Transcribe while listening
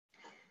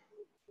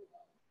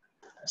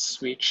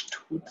Switch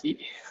to the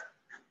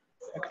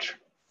lecture.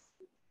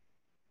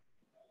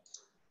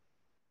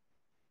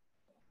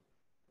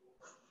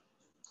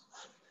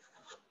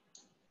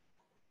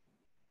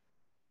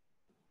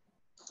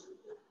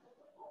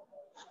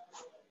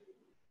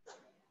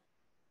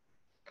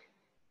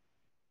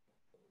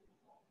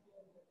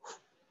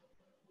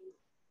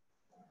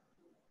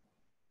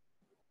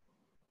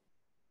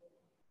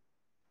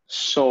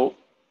 So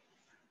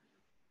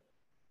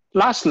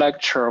last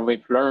lecture,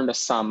 we've learned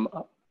some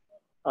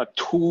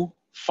two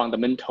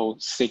fundamental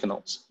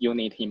signals,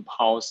 unit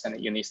impulse and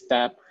unit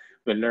step.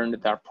 We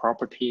learned their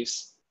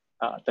properties,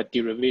 the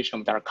derivation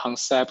of their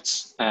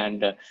concepts,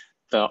 and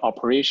the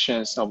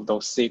operations of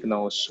those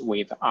signals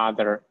with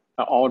other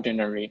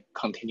ordinary,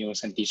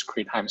 continuous, and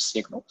discrete time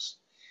signals.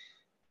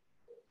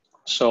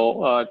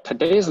 So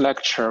today's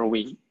lecture,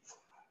 let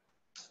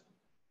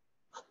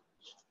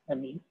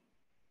me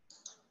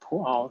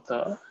pull out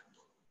the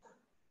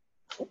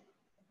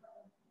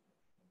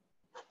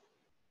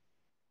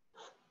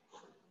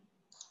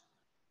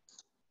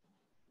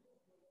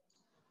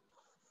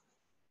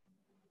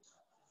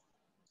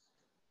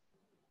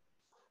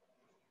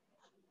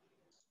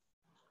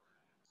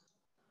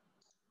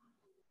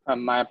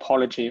my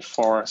apology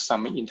for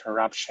some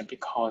interruption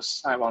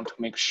because I want to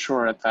make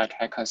sure that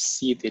I can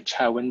see the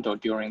chat window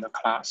during the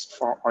class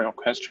for all your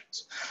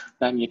questions.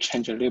 Let me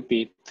change a little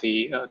bit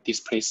the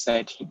display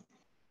setting.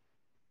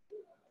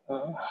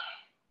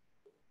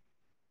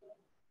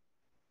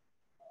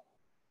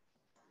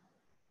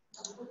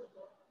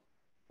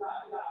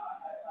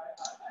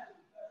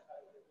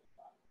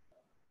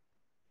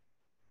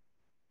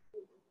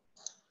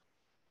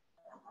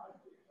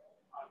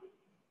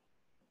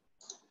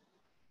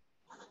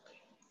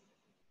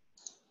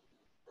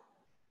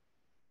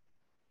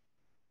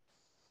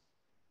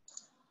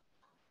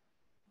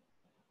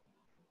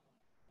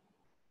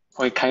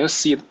 Wait, can you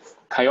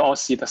all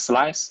see the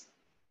slides?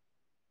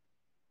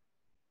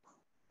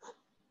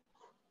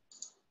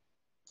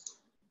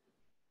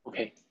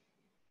 Okay.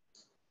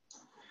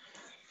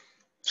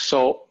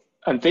 So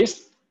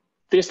this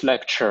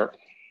lecture,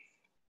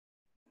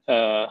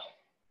 I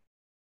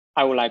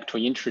would like to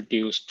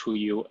introduce to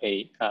you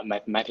a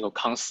mathematical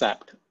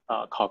concept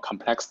called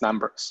complex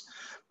numbers,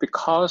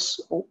 because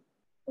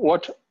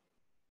what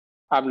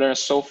I've learned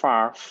so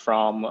far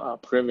from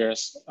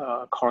previous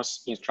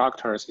course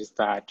instructors is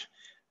that,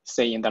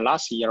 say in the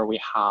last year,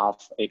 we have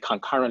a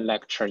concurrent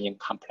lecture in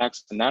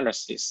complex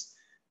analysis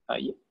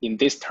in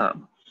this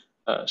term.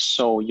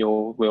 So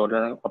you will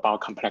learn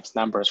about complex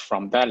numbers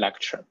from that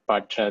lecture.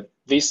 But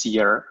this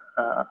year,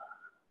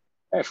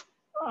 if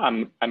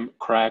I'm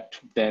correct,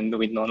 then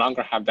we no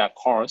longer have that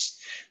course.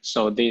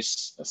 So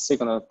this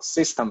signal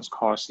systems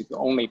course is the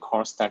only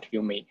course that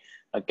you may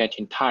get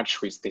in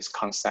touch with this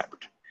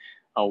concept.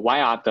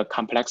 Why are the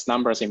complex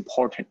numbers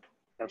important?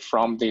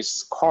 From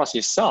this course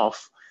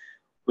itself,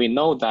 we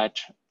know that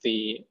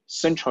the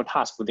central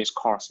task of this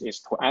course is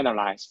to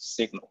analyze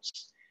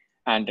signals.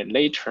 And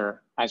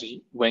later,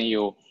 when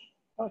you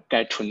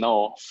get to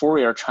know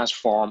Fourier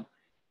transform,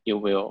 you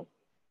will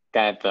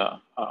get the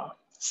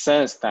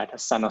sense that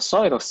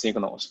sinusoidal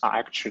signals are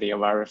actually a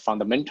very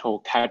fundamental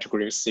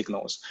category of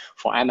signals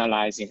for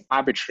analyzing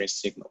arbitrary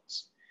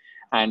signals.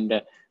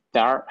 And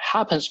there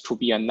happens to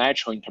be a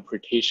natural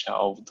interpretation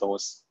of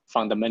those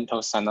fundamental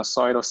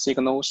sinusoidal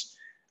signals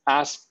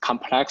as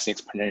complex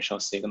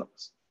exponential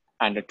signals.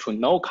 And to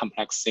know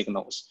complex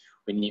signals,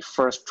 we need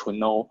first to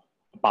know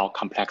about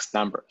complex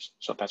numbers.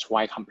 So that's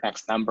why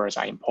complex numbers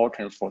are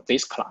important for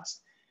this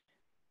class.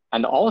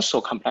 And also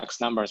complex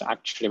numbers are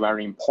actually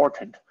very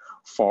important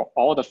for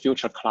all the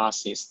future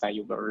classes that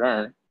you will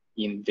learn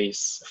in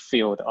this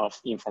field of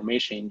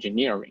information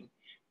engineering,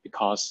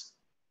 because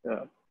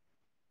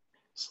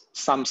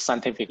some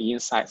scientific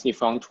insights,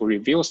 if you want to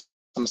review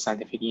some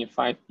scientific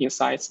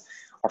insights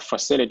or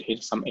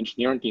facilitate some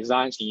engineering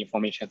designs in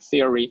information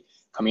theory,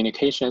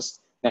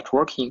 communications,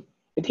 networking,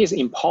 it is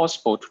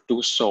impossible to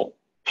do so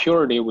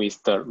purely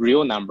with the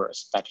real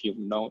numbers that you've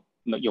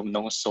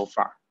known so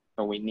far.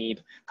 So we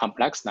need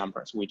complex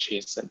numbers, which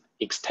is an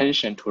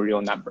extension to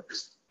real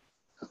numbers.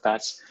 So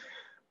that's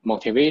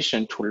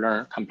motivation to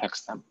learn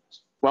complex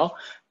numbers. Well,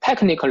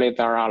 technically,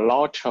 there are a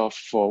lot of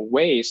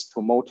ways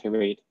to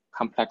motivate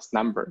complex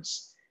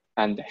numbers.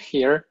 And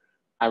here,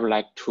 I would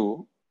like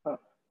to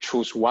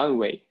choose one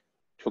way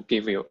to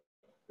give you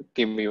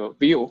a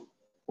view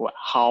of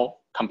how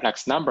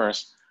complex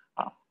numbers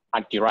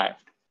are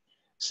derived.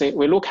 Say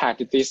we look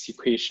at this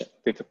equation,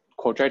 the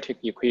quadratic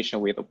equation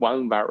with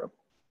one variable,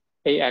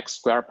 ax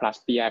squared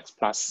plus bx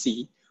plus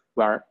c,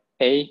 where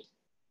a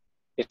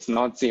is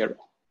not zero.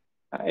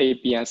 A,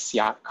 b, and c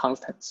are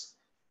constants.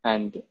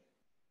 And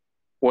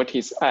what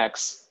is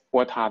x?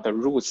 What are the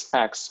roots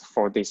x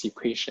for this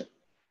equation?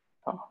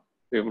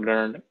 We've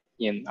learned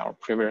in our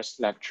previous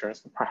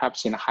lectures,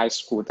 perhaps in high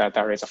school, that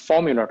there is a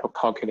formula to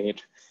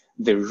calculate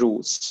the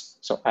roots.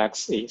 So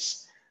x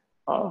is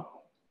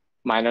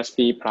minus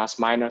b plus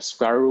minus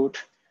square root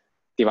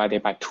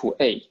divided by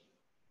 2a.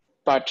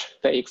 But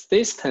the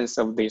existence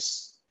of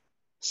these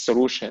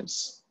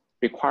solutions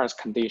requires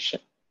condition.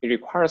 it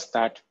requires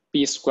that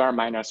b squared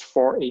minus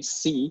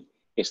 4ac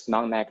is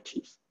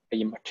non-negative.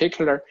 In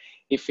particular,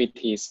 if it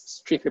is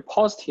strictly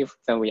positive,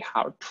 then we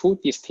have two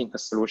distinct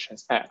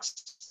solutions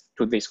x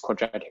to this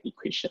quadratic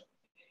equation.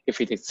 If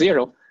it is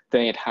 0,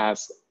 then it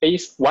has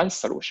one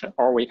solution,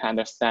 or we can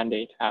understand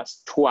it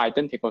as two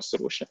identical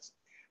solutions.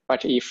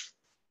 But if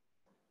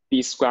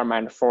b squared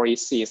minus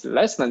 4ac is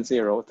less than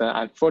 0, then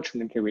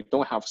unfortunately we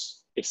don't have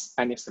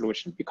any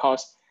solution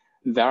because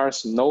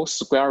there's no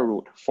square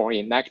root for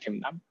a negative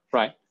number,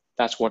 right?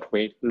 That's what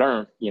we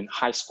learned in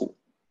high school.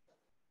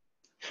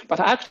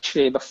 But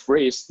actually the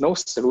phrase no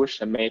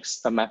solution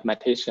makes the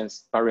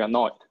mathematicians very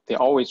annoyed. They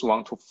always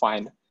want to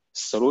find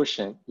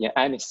solution in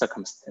any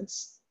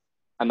circumstance.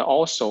 And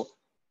also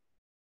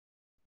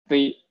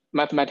the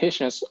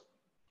mathematicians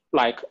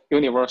like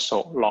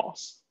universal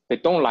laws. They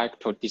don't like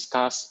to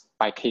discuss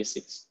by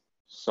cases.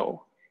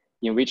 So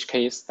in which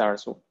case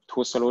there's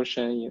two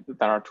solutions,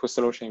 there are two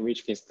solutions, in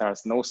which case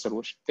there's no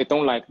solution. They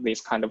don't like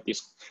this kind of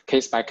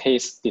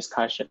case-by-case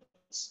discussions.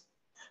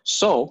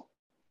 So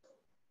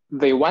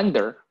they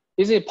wonder,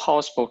 is it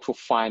possible to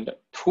find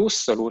two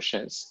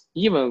solutions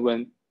even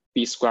when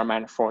b squared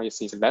minus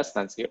 4ac is less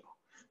than 0,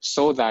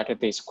 so that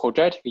this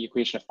quadratic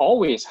equation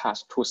always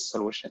has two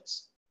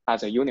solutions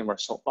as a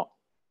universal law?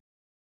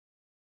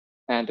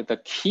 And the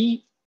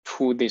key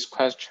to this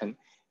question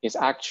is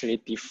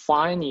actually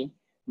defining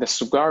the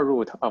square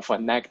root of a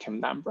negative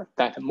number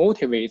that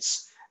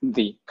motivates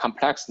the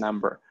complex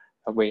number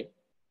we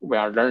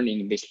are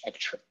learning in this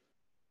lecture.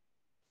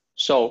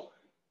 So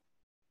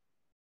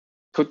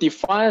to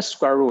define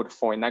square root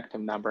for a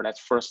negative number, let's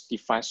first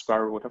define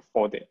square root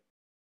for the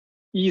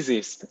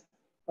easiest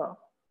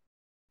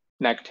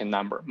negative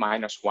number,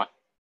 -1.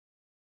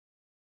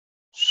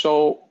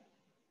 So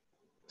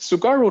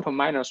square root of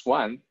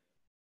 -1,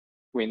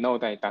 we know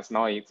that it does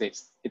not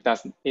exist. It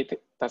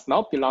does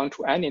not belong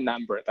to any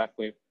number that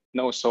we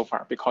know so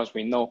far, because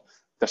we know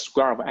the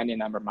square of any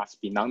number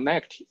must be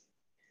non-negative.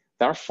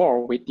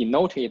 Therefore, we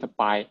denote it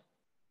by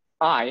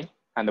I,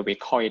 and we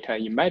call it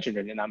an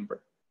imaginary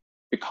number,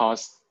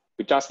 because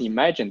we just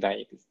imagine that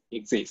it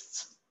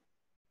exists.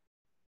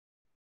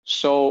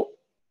 So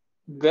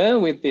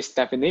then with this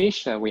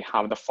definition, we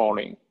have the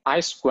following.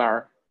 I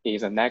squared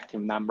is a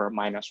negative number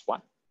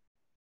 -1.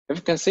 If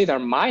we consider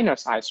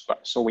minus I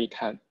squared, so we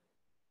can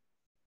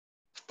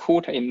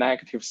put a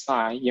negative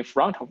sign in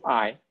front of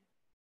I,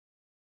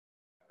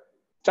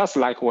 just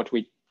like what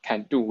we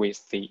can do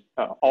with the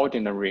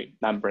ordinary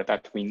number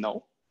that we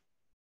know.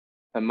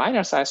 The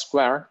minus I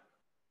squared,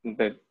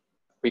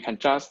 we can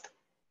just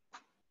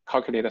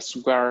calculate the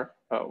square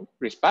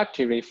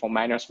respectively for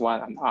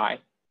 -1 and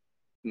I.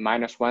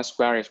 -1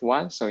 squared is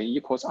 1, so it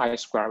equals I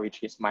squared,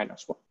 which is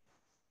 -1.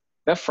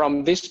 Then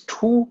from these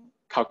two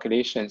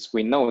calculations,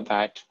 we know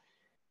that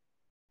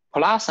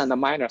plus and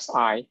minus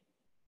I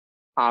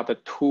are the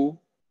two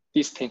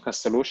distinct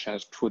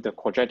solutions to the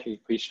quadratic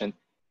equation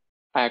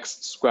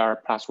x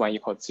squared plus 1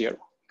 equals 0,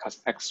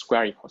 because x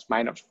squared equals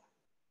 -1.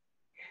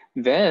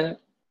 Then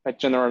a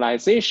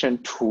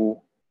generalization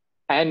to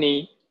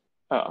any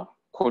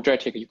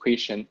quadratic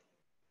equation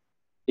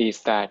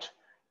is that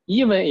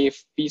even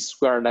if b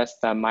squared less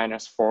than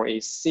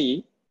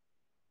 -4ac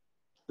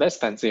less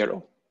than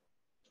 0,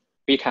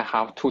 we can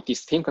have two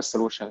distinct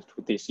solutions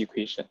to this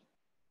equation.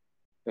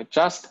 We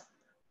just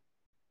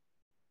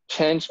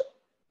change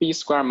b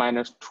squared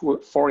minus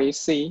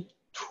 4ac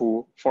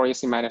to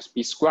 4ac minus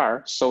b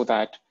squared, so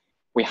that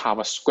we have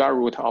a square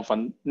root of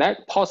a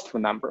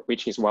positive number,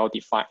 which is well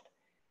defined.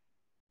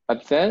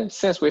 But then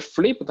since we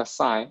flip the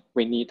sign,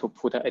 we need to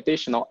put an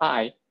additional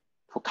I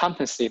to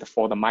compensate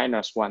for the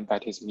 -1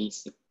 that is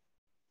missing.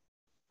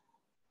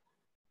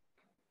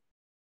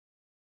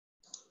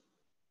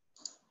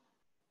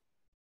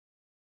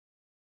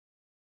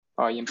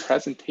 In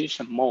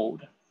presentation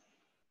mode.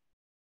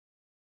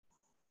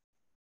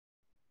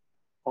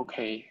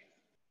 Okay.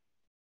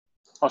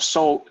 Oh,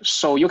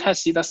 so you can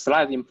see the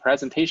slide in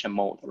presentation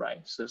mode,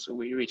 right? So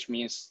which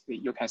means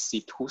you can see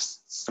two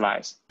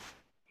slides.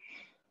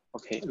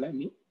 Okay, let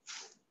me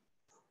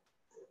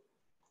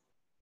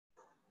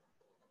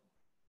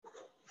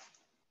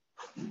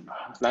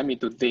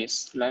do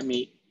this. Let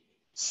me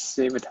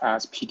save it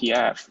as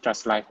PDF,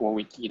 just like what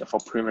we did for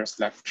previous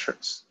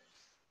lectures.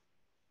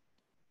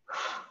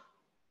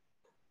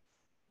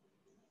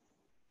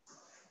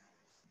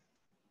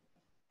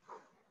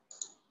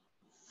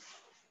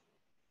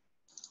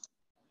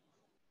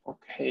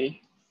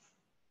 Okay.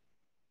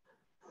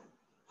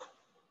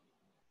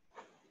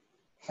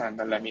 And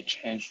let me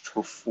change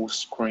to full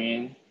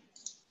screen.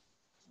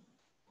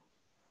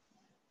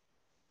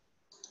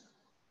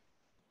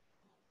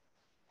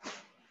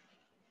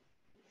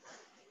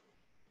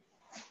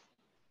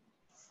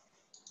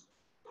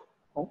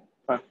 Oh,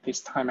 but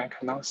this time I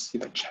cannot see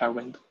the chat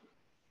window.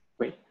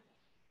 Wait.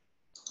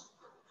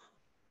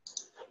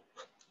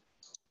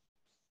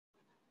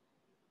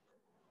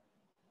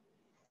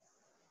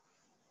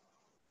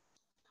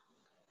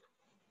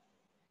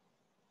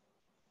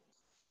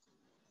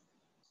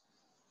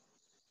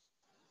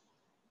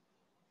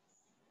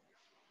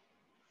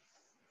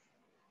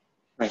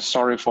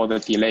 Sorry for the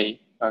delay,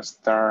 as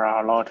there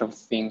are a lot of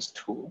things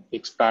to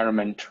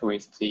experiment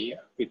with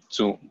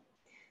Zoom.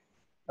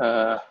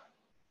 Now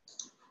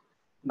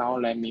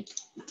let me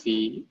put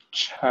the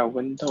chat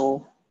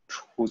window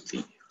to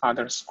the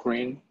other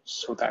screen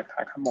so that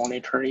I can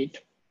monitor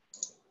it.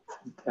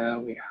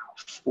 Then we have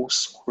full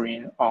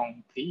screen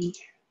on the.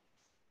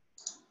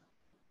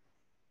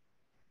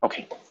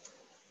 Okay.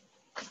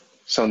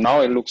 So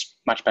now it looks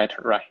much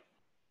better, right?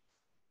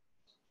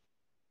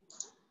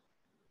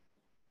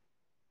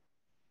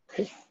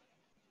 Okay.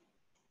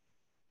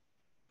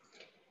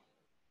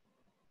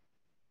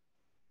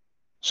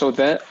 So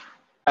then,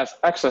 as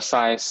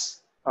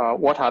exercise,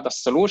 what are the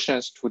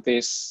solutions to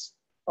this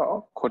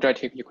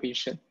quadratic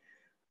equation?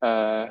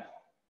 Well,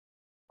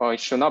 it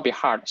should not be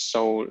hard,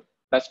 so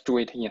let's do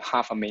it in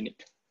half a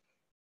minute.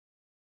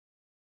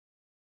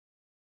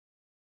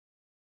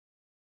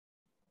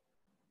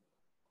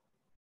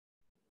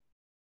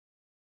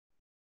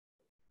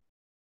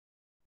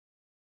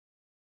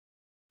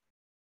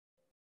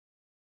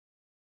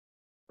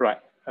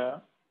 Right.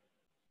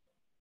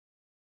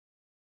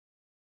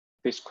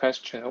 This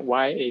question,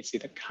 why is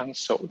it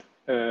cancelled?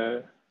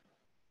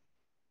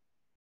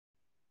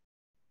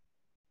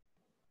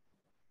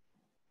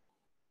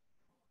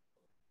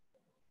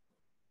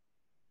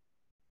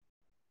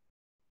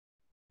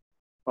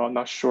 I'm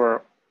not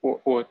sure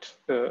what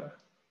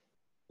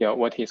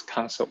is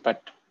cancelled,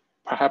 but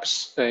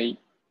perhaps you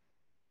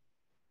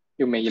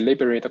may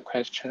elaborate the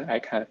question. I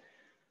can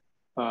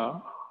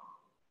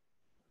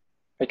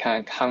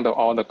handle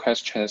all the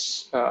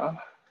questions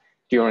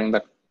during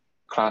the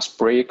class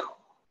break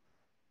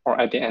or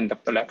at the end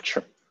of the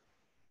lecture.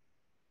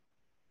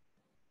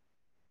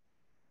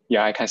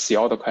 Yeah, I can see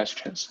all the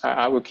questions.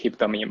 I will keep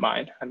them in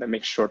mind and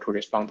make sure to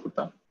respond to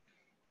them.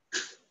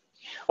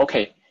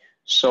 Okay,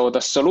 so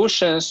the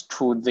solutions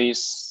to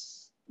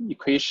this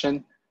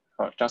equation,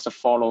 just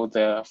follow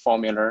the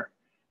formula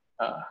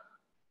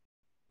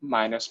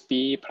minus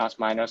b plus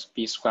minus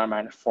b squared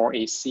minus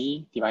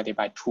 4ac divided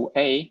by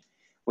 2a.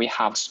 We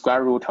have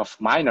square root of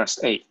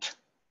minus 8.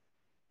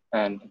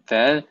 And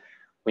then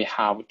we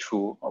have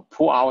to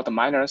pull out the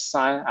minus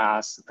sign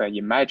as the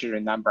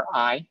imaginary number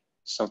I,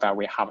 so that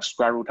we have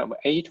square root of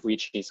 8,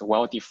 which is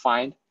well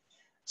defined.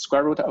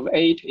 Square root of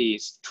 8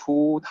 is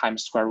 2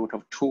 times square root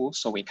of 2,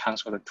 so we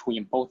cancel the 2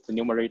 in both the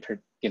numerator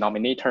and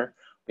denominator.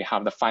 We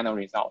have the final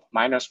result,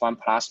 minus 1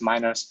 plus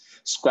minus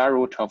square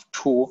root of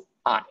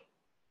 2i.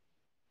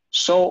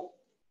 So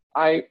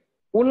I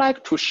would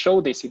like to show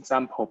this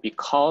example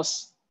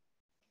because,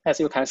 as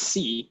you can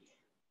see,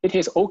 it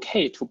is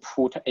okay to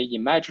put an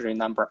imaginary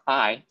number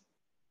I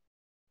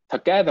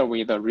together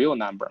with a real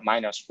number,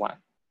 minus 1.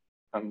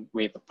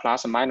 With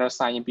plus and minus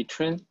sign in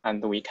between,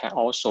 and we can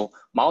also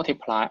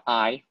multiply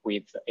I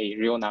with a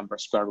real number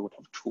square root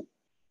of 2.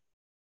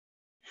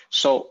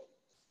 So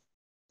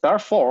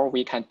therefore,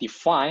 we can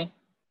define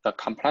the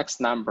complex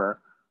number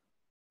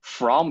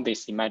from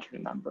this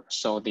imaginary number.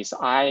 So this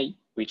I,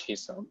 which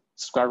is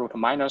square root of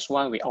minus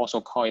 1, we also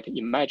call it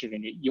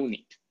imaginary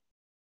unit.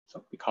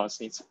 So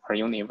because it's per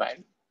unit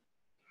value.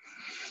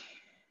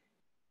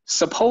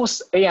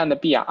 Suppose A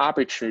and B are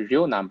arbitrary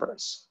real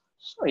numbers.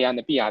 So A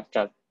and B are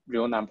just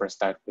real numbers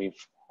that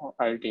we've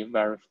already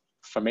very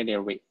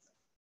familiar with.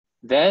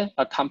 Then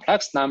a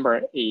complex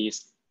number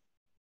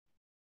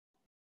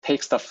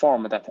takes the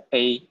form that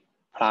A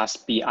plus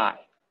BI.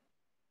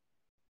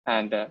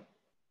 And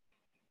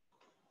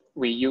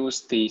we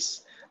use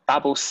this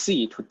double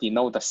C to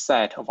denote the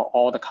set of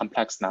all the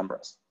complex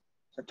numbers.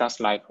 So just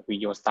like we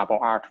use double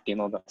R to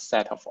denote the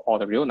set of all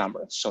the real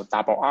numbers. So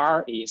double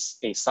R is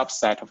a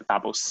subset of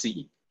double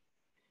C.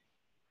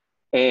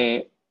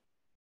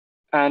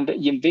 And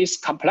in this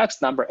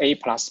complex number A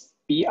plus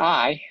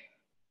BI,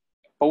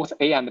 both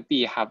A and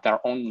B have their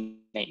own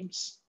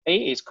names. A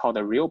is called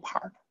the real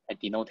part,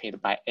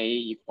 denoted by A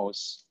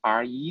equals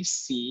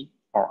REC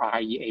or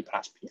REA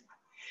plus BI.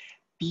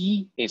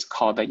 B is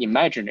called the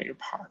imaginary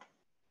part,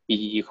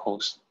 B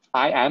equals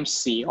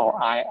IMC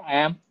or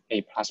IM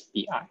A plus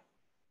BI.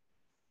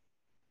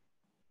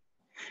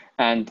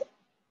 And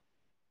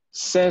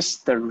since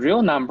the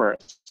real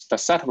numbers, the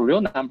set of real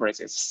numbers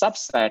is a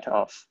subset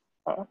of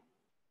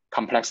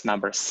complex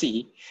number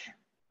C,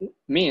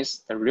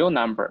 means the real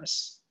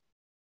numbers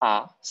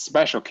are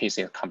special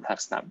cases of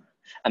complex number.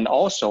 And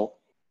also,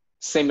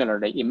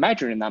 similarly,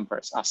 imaginary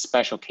numbers are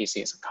special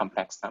cases of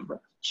complex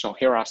number. So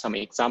here are some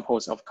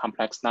examples of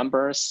complex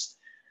numbers.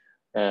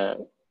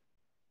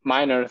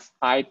 Minus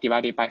I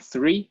divided by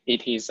 3,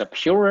 it is a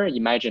pure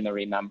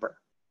imaginary number,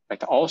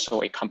 but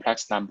also a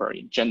complex number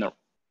in general.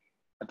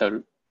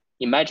 The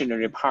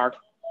imaginary part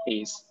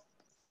is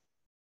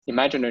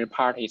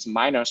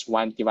minus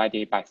 1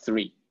 divided by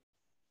 3.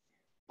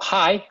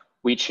 Pi,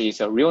 which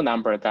is a real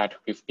number that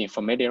we've been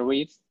familiar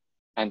with,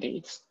 and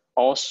it's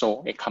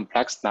also a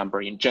complex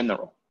number in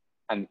general,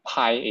 and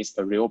pi is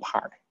the real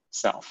part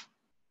itself.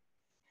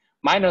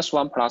 Minus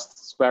 1 plus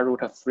square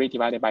root of 3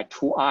 divided by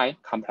 2i,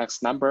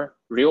 complex number,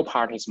 real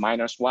part is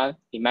minus 1,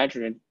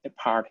 imaginary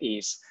part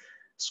is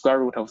square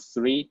root of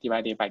 3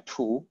 divided by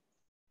 2,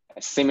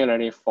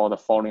 Similarly, for the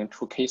following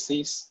two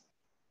cases,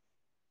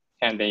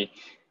 and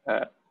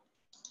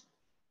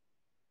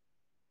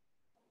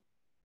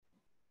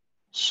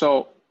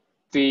so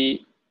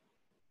the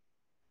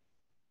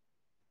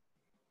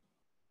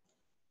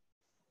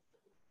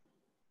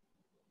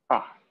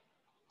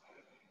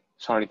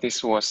sorry,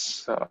 this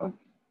was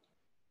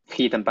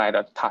hidden by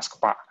the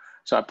taskbar.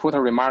 So I put a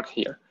remark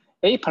here.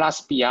 A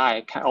plus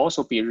BI can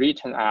also be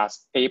written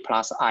as A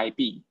plus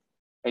IB.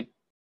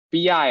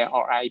 BI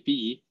or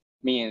IB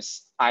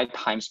means I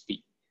times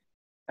B.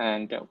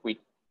 And we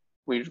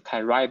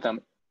can write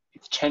them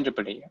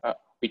interchangeably,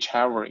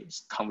 whichever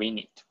is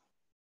convenient.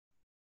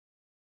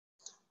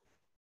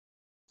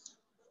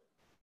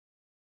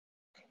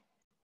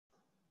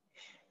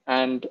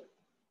 And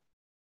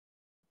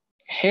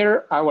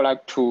here I would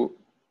like to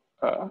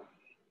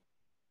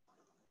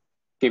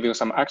give you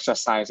some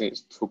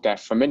exercises to get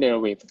familiar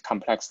with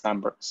complex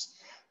numbers.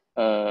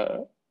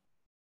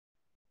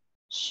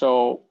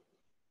 So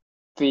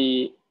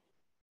the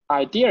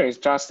idea is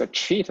just to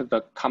treat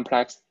the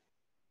complex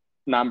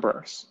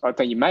numbers, or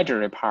the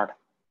imaginary part,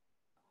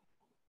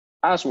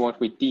 as what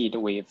we did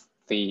with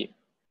the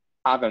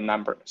other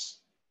numbers,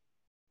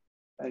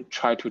 and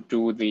try to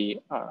do the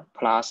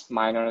plus,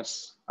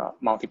 minus,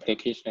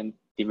 multiplication,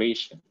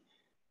 division.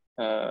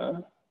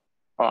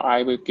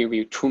 I will give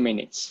you 2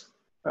 minutes.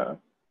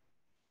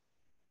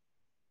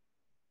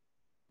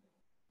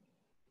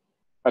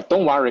 But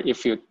don't worry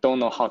if you don't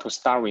know how to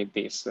start with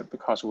this,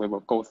 because we will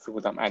go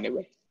through them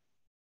anyway.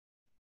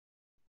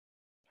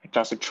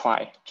 Just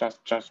try,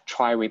 just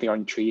try with your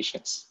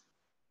intuitions.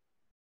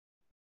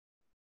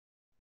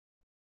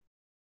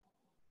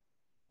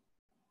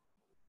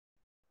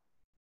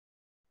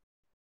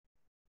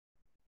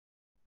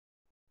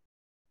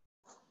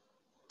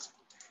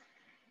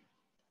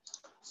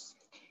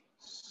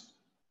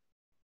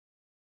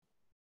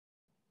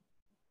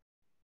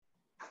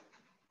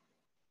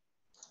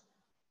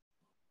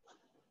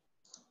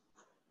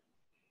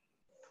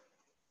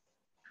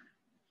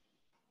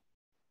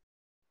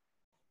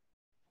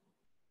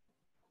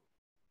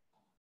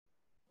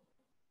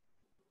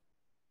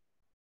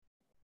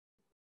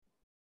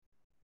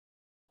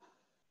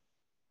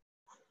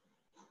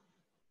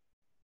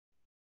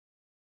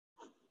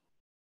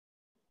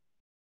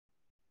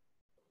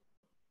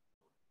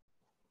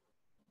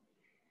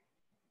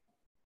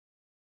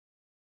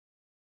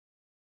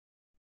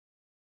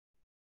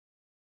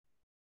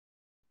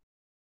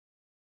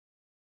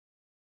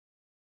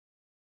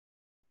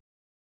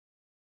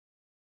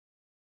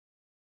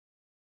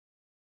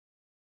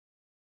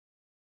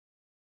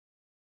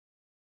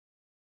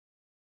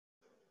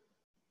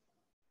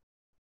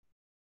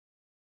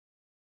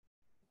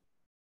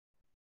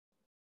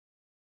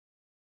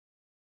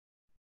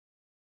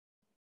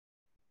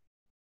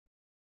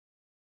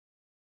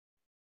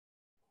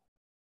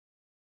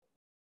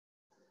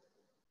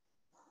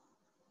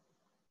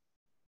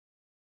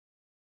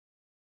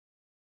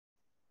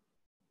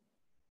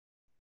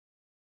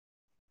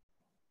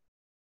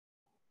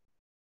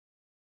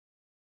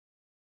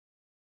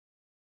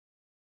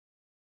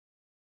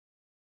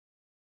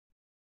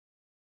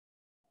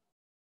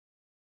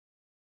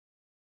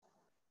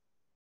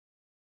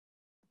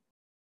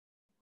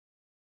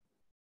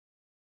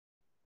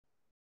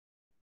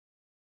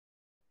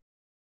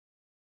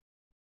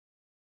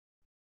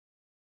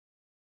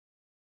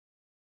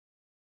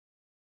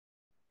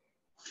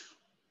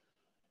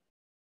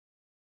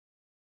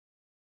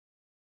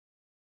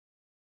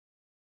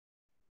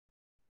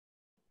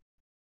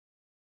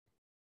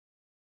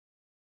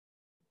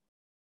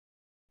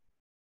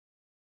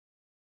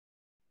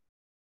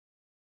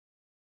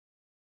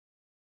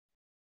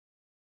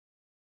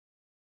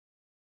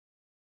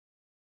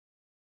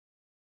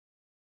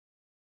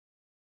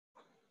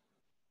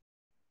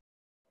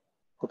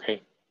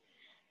 Okay,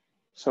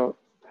 so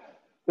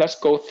let's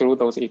go through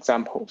those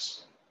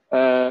examples.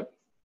 So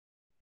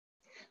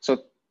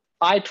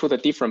I to the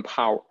different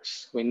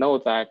powers, we know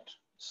that,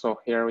 so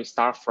here we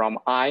start from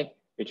I,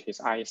 which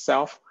is I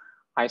itself,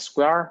 I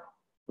square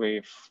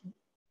with,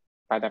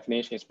 by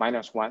definition, is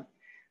 -1.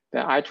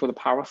 Then I to the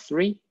power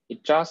 3,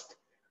 it just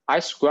I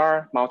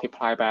square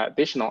multiplied by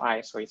additional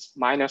I, so it's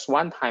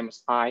 -1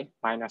 times I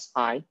minus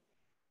I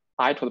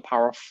to the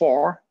power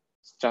 4,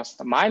 it's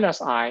just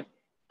minus I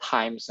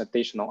times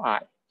additional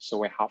I. So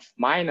we have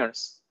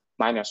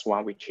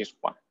 -1, which is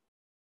 1.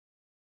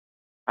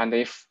 And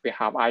if we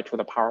have I to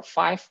the power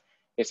 5,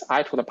 it's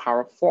I to the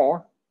power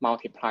 4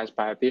 multiplied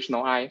by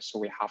additional I, so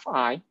we have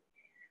I.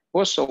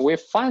 Also, we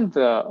find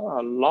the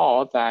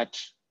law that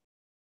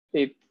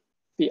the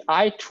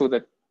I to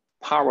the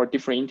power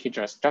different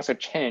integers just a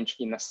change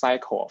in the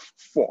cycle of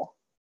 4,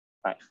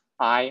 right?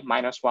 I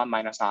 -1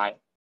 minus I,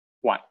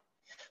 1.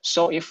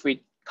 So if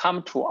we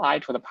come to I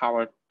to the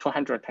power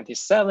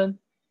 227,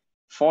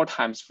 4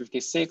 times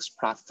 56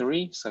 plus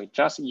 3, so it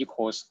just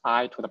equals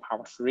I to the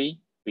power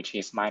 3, which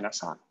is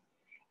 -I.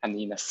 And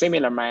in a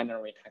similar manner,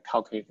 we can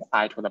calculate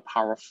I to the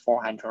power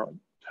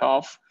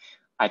 412,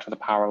 I to the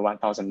power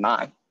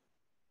 1009.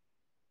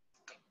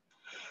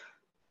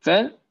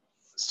 Then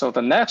So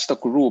the next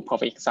group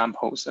of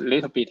examples a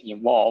little bit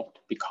involved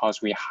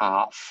because we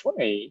have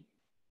a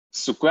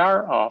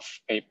square of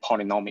a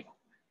polynomial,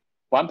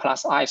 1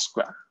 plus I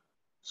square.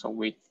 So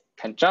we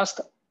can just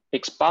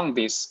expand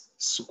this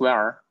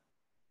square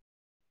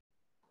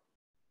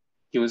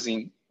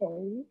using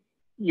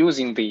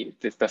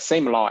the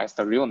same law as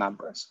the real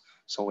numbers.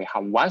 So we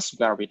have 1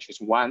 square, which is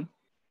 1,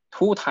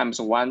 2 times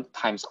 1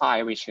 times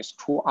I, which is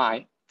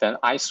 2I, then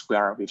I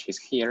square, which is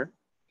here.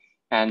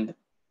 And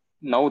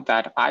note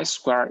that I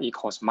square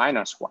equals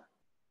 -1.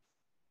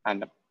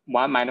 And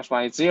 1 minus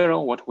 1 is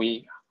 0. What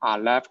we are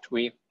left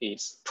with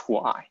is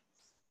 2I.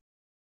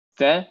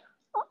 Then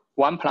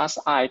 1 plus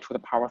I to the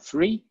power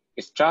 3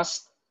 is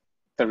just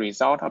the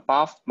result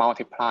above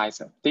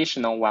multiplies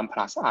additional 1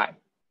 plus I.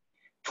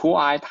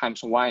 2I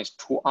times 1 is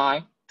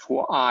 2I,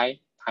 2I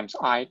times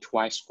I,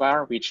 2I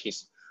squared, which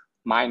is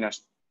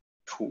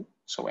 -2.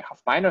 So we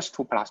have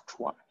 -2 plus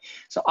 2I.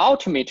 So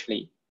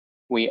ultimately,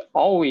 we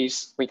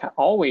can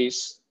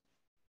always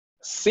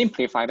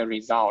simplify the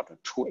result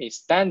to a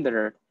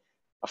standard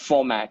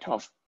format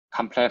of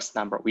complex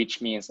number,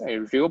 which means a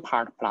real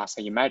part plus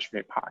an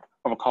imaginary part.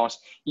 Of course,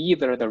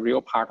 either the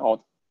real part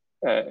or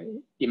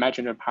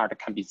imaginary part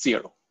can be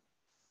 0.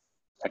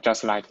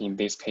 Just like in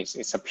this case,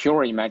 it's a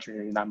pure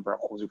imaginary number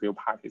whose real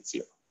part is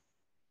 0.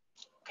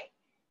 Okay.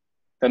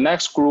 The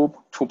next group,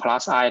 2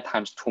 plus I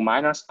times 2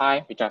 minus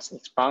I, we just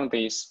expand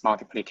this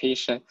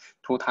multiplication.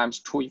 2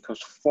 times 2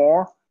 equals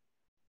 4.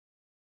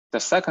 The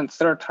second,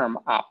 third term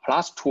are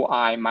plus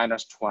 2I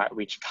minus 2I,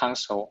 which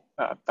cancel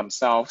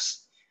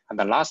themselves. And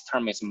the last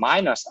term is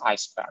minus I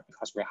squared,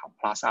 because we have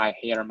plus I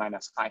here,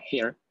 minus I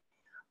here.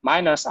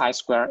 Minus I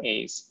squared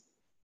is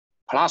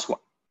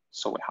 +1.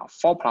 So we have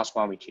 4 plus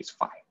 1, which is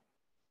 5.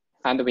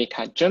 And we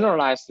can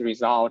generalize the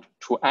result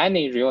to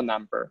any real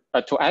number,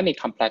 to any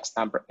complex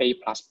number, a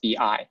plus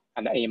bi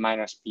and a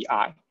minus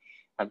bi.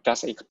 I've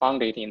just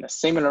expanded in a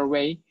similar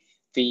way.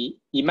 The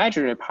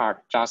imaginary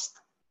part just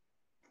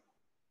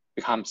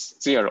becomes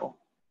 0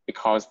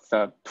 because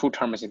the two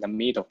terms in the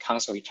middle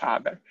cancel each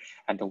other.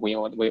 And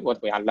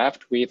what we are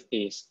left with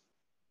is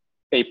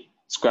a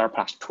squared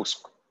plus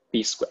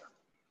 2b squared.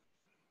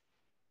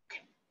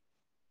 Okay.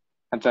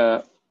 And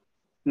the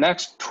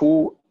next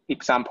two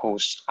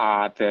examples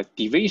are the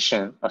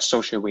division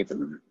associated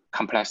with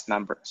complex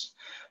numbers.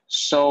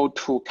 So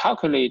to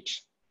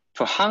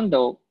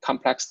handle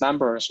complex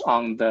numbers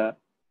on the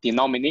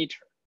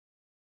denominator,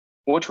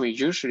 what we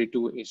usually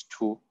do is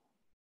to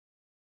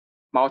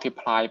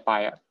multiply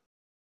by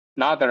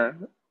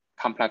another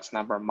complex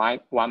number,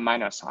 1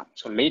 minus I.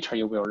 So later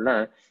you will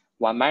learn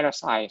 1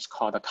 minus I is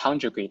called the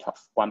conjugate of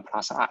 1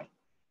 plus I.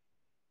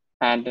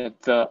 And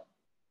the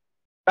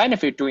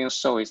benefit doing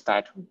so is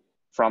that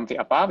from the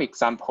above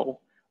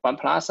example, 1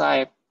 plus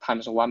I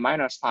times 1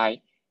 minus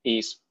I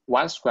is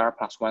 1 squared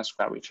plus 1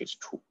 squared, which is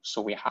 2.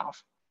 So we have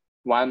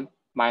 1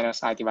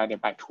 minus I divided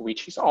by 2,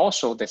 which is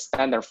also the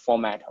standard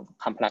format of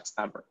complex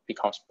number,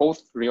 because both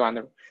real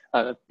and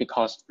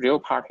because real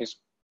part is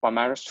 1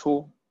 minus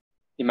 2,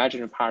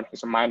 imaginary part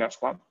is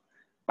 -1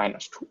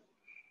 minus 2,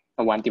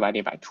 1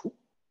 divided by 2.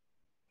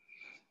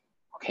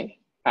 Okay,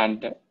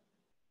 and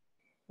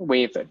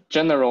with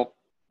general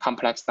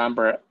complex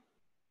number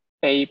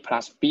a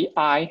plus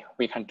bi,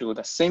 we can do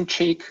the same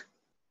trick.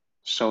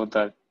 So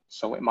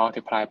we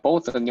multiply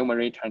both the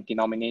numerator and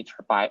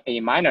denominator by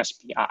a minus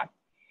bi.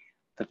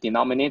 The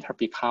denominator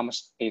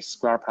becomes a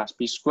squared plus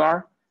b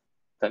squared.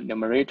 The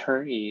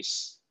numerator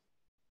is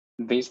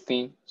this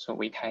thing, so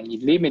we can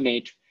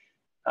eliminate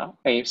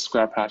a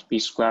squared plus b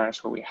squared,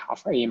 so we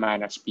have a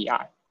minus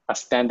bi, a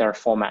standard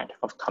format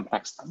of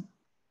complex number.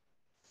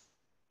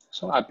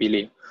 So I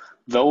believe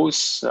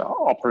those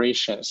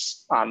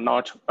operations are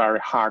not very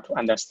hard to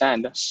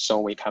understand, so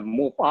we can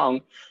move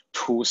on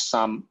to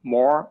some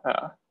more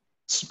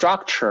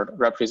structured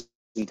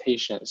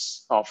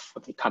representations of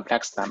the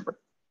complex number.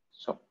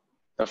 So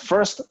the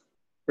first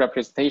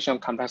representation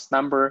of complex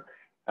number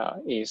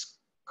is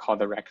called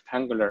the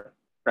rectangular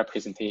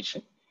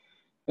representation.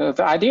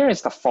 The idea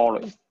is the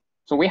following.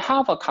 So we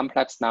have a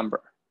complex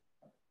number.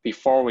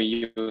 Before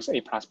we use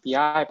a plus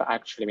bi, but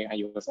actually we can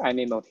use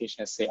any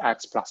notation, say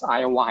x plus I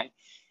and y.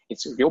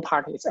 Its real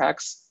part is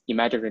x,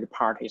 imaginary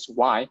part is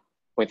y.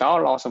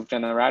 Without loss of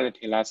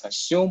generality, let's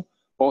assume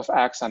both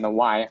x and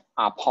y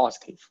are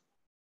positive.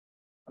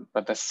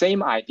 But the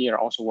same idea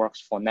also works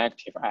for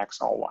negative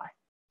x or y.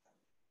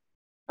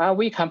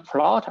 We can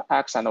plot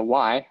x and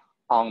y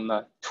on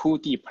the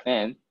 2D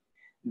plane.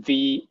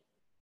 The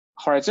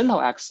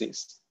horizontal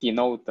axis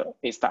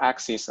is the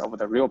axis of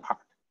the real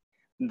part.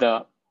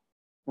 The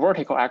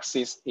vertical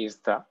axis is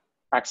the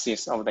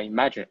axis of the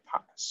imaginary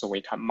part. So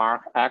we can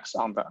mark x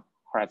on the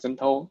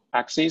horizontal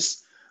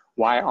axis,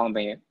 y on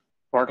the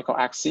vertical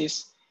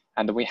axis,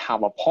 and we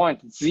have a point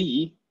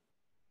z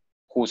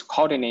whose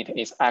coordinate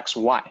is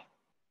xy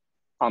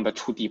on the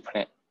 2D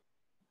plane.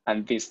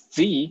 And this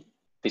z,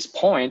 this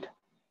point,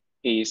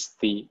 is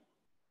the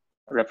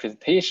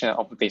representation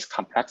of this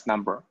complex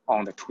number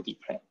on the 2D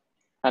plane.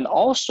 And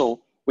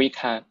also, we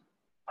can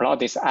plot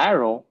this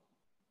arrow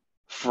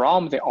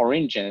from the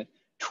origin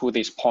to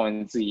this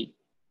point Z,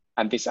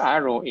 and this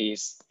arrow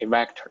is a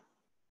vector.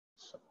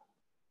 So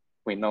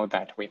we know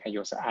that we can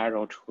use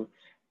arrow to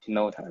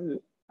denote,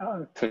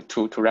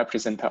 to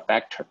represent a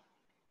vector.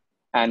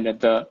 And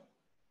the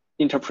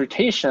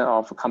interpretation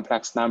of a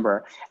complex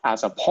number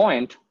as a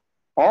point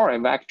or a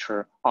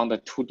vector on the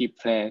 2D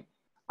plane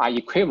are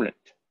equivalent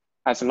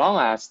as long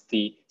as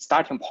the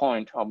starting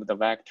point of the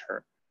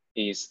vector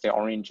is the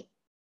origin.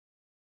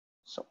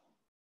 So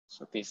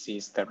this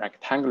is the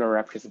rectangular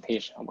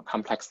representation of a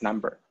complex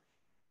number.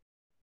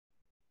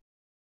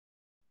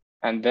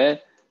 And then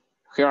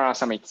here are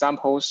some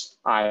examples.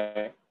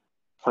 I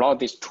plot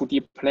this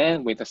 2D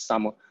plane with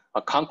some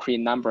concrete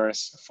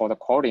numbers for the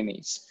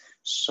coordinates.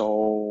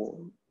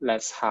 So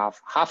let's have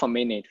half a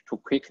minute to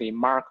quickly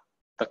mark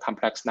the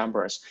complex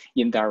numbers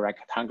in their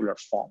rectangular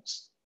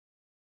forms.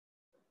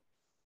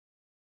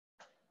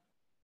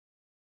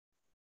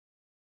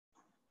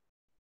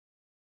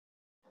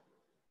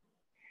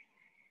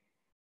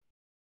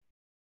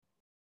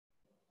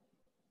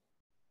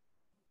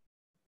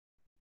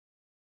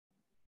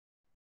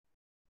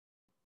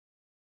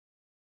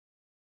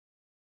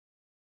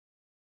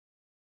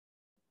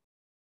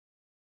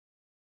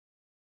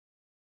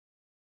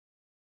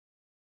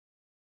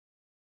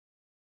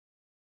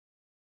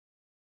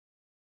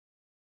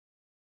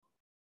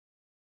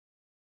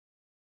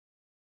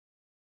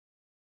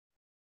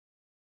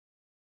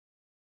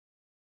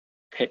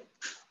 Okay.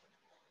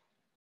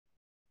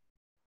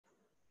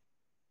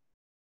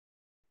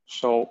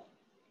 So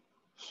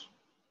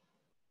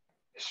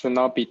it should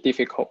not be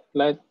difficult.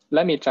 Let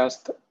me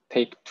just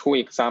take two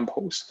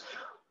examples.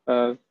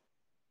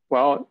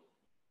 Well,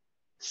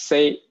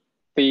 say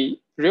the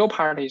real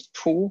part is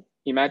 2,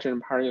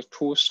 imaginary part is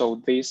 2,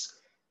 so this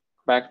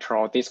vector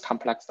or this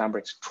complex number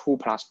is 2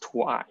 plus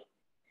 2i.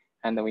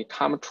 And then we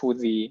come to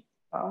the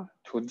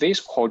to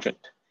this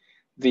quadrant.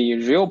 The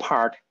real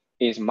part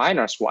is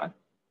 -1.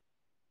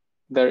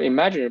 The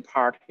imaginary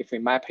part, if we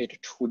map it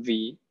to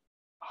the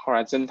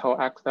horizontal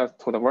axis,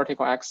 to the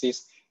vertical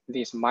axis, it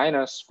is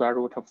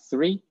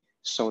 -√3.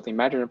 So the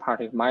imaginary part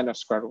is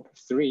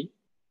 -√3.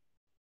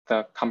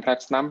 The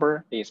complex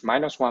number is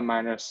 -1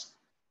 minus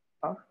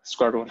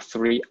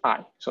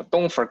 √3i. So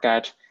don't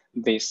forget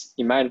this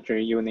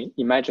imaginary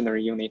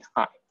unit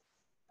I.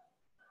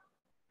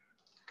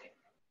 Okay.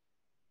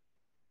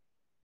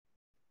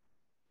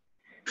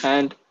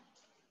 And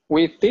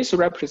with this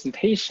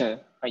representation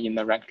in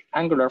the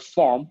rectangular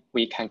form,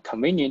 we can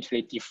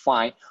conveniently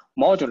define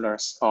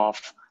modulus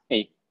of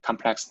a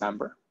complex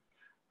number.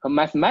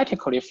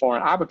 Mathematically, for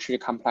an arbitrary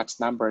complex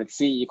number,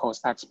 z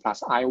equals x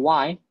plus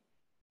iy,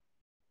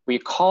 we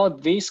call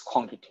this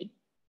quantity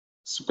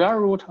square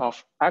root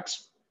of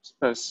x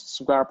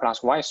squared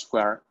plus y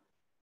squared.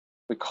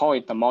 We call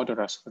it the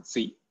modulus of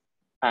z.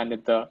 And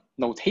the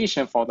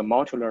notation for the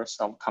modulus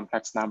of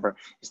complex number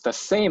is the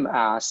same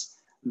as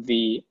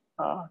the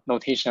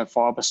notation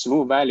for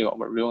absolute value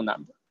of a real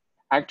number.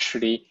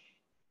 Actually,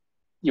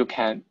 you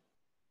can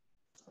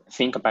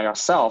think by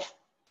yourself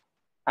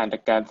and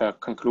get the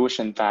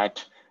conclusion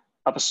that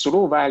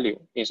absolute value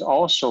is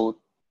also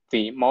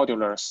the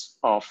modulus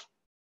of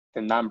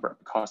the number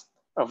because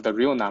of the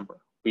real number,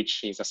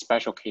 which is a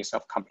special case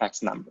of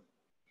complex number.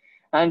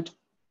 And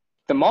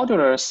the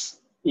modulus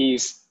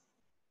is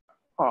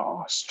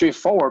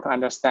straightforward to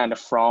understand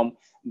from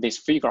this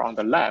figure on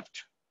the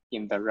left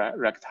in the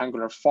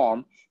rectangular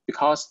form,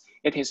 because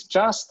it is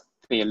just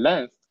the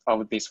length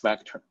of this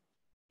vector.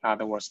 In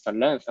other words, the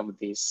length of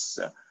this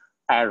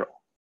arrow.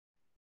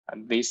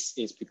 And this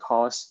is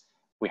because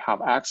we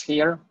have x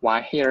here,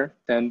 y here,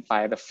 then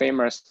by the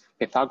famous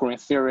Pythagorean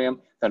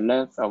theorem, the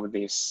length of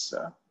this,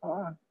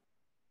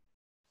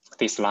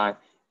 this line,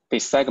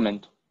 this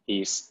segment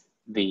is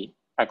the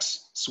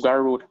x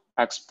square root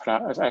x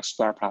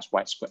squared plus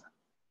y squared.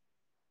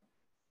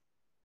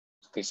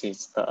 This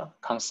is the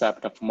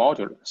concept of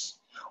modulus.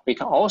 We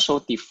can also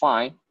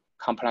define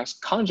complex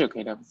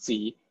conjugate of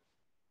z,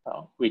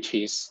 which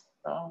is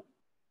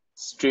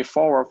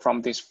straightforward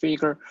from this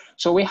figure.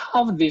 So we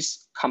have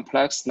this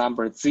complex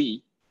number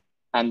z,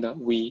 and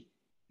we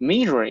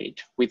measure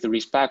it with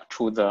respect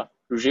to the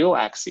real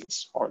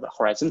axis or the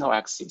horizontal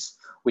axis.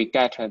 We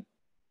get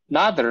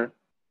another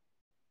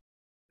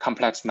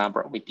complex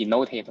number. We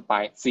denote it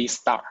by z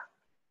star.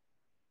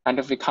 And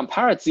if we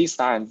compare z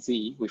star and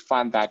z, we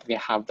find that they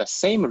have the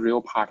same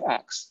real part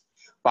x,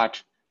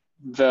 but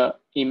the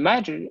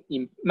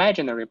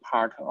imaginary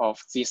part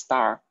of z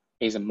star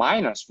is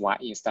minus y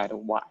instead of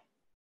y,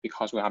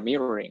 because we are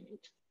mirroring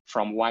it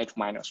from y to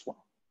 -1.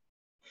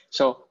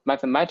 So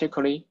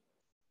mathematically,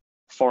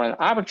 for an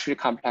arbitrary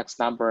complex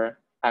number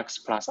x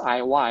plus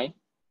iy,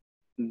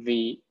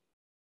 the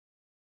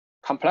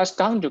complex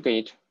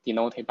conjugate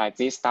denoted by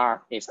z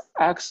star is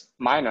x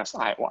minus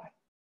iy.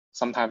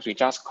 Sometimes we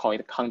just call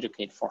it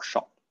conjugate for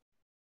short.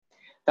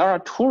 There are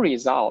two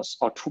results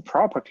or two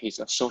properties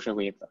associated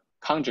with the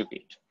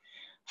conjugate.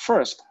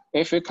 First,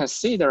 if we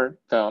consider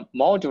the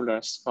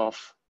modulus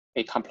of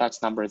a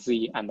complex number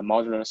z and the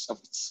modulus of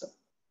its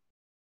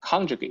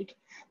conjugate,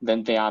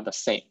 then they are the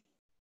same.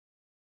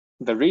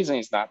 The reason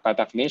is that by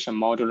definition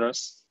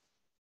modulus,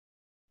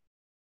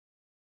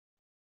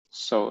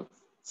 so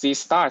Z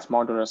star is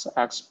modulus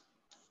x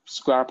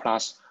squared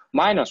plus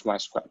minus y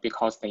squared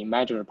because the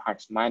imaginary part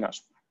is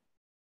minus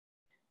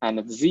y.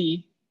 And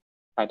Z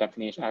by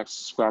definition x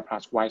squared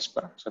plus y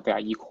squared, so they are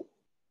equal.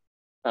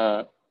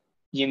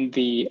 In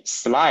the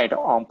slide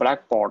on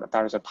Blackboard,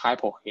 there is a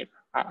typo here.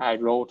 I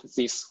wrote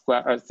Z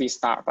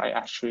star, but I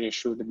actually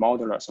showed the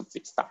modulus of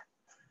Z star.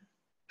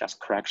 Just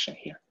correction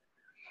here.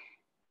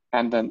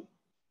 And then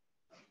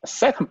the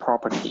second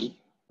property,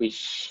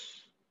 which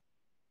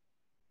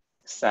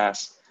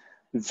says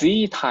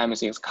Z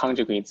times its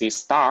conjugate Z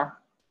star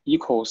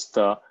equals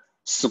the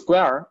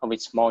square of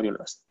its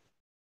modulus.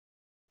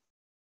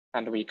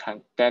 And we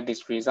can get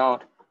this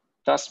result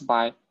just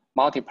by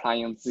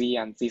multiplying Z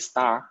and Z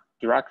star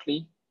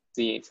directly.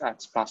 Z is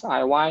x plus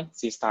iy,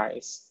 Z star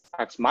is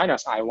x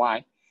minus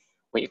iy.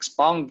 We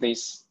expound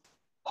this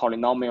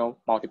polynomial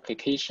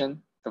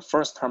multiplication. The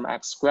first term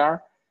x squared,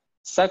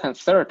 second,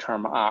 third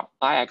term are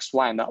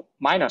ixy and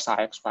minus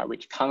ixy,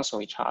 which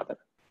cancel each other.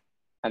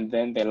 And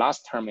then the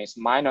last term is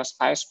minus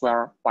I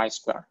squared y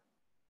squared.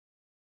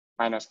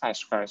 Minus I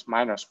squared is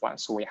minus 1.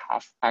 So we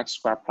have x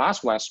squared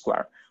plus y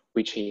squared,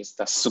 which is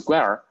the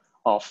square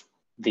of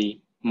the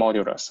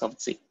modulus of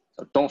Z.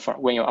 So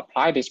when you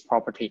apply this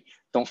property,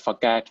 don't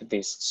forget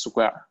this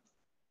square.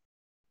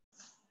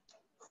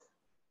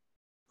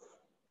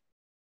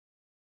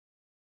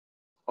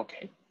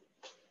 Okay.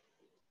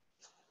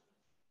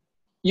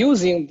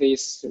 Using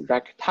this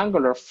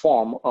rectangular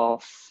form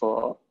of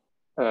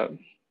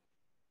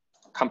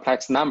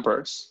complex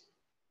numbers,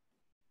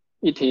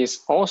 it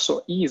is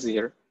also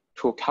easier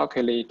to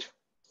calculate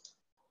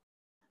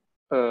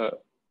the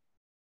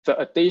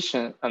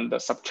addition and the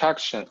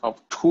subtraction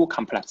of two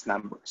complex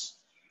numbers.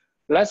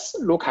 Let's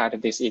look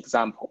at this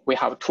example. We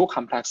have two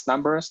complex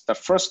numbers. The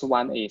first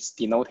one is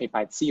denoted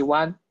by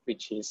Z1,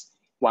 which is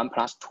 1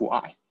 plus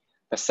 2i.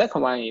 The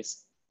second one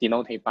is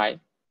denoted by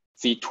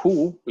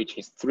Z2, which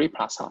is 3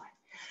 plus I.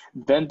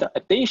 Then the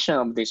addition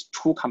of these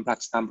two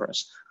complex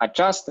numbers are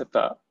just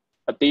the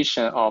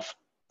addition of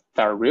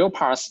their real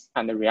parts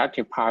and the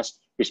reactive parts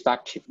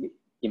respectively.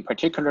 In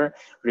particular,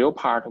 real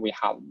part we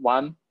have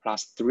 1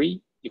 plus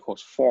 3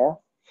 equals 4.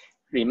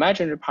 The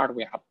imaginary part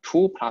we have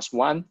 2 plus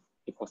 1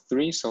 equals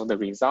 3. So the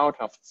result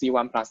of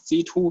Z1 plus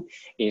Z2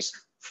 is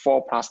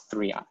 4 plus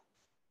 3i.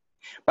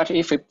 But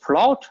if we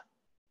plot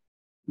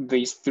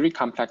these three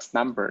complex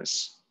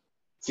numbers,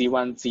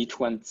 Z1,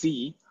 Z2, and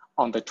Z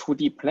on the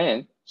 2D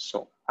plane,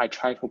 so I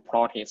try to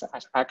plot it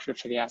as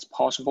accurately as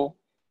possible,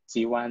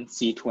 Z1,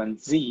 Z2, and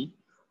Z,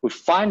 we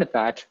find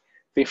that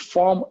they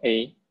form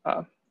a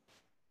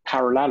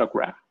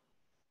parallelogram.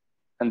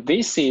 And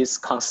this is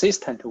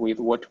consistent with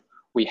what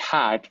we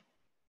had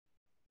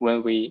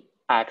when we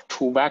add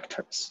two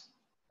vectors.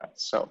 Right?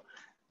 So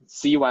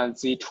Z1,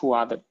 Z2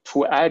 are the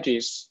two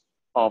edges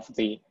of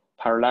the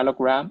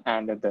parallelogram,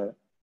 and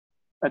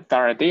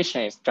their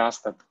addition is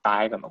just the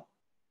diagonal.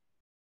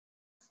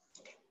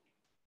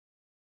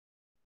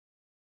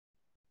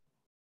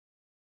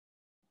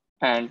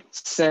 And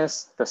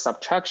since the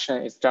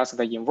subtraction is just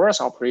the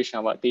inverse operation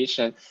of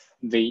addition,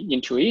 the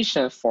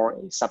intuition for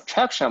a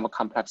subtraction of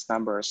complex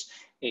numbers,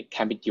 it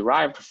can be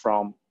derived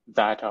from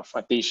that of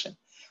addition.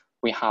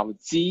 We have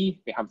Z,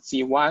 we have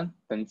Z1,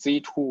 then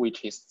Z2,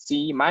 which is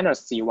Z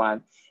minus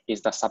Z1,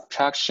 is the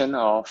subtraction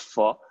of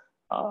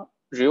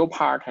real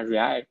part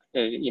and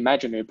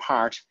imaginary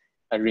part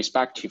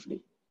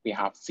respectively. We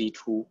have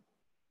Z2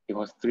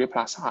 equals 3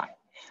 plus I.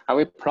 And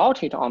we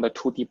plot it on the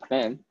 2D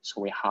plane.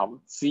 So we have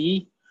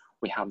Z,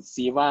 we have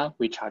Z1,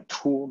 which are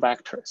two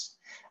vectors.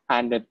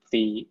 And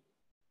the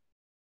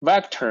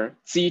vector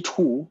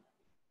Z2,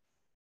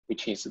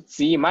 which is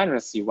Z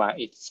minus Z1,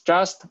 it's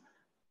just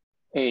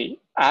an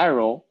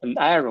arrow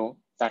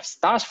that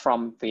starts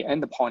from the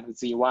endpoint of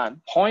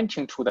Z1,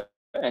 pointing to the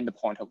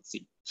endpoint of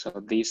Z.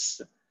 So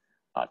this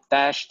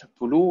dashed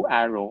blue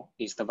arrow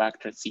is the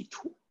vector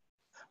Z2.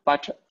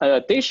 But an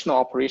additional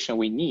operation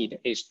we need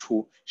is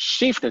to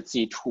shift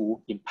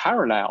Z2 in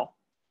parallel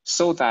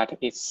so that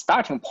its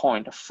starting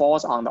point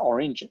falls on the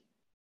origin.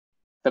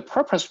 The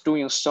purpose of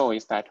doing so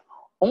is that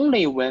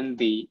only when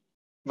the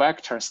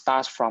vector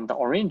starts from the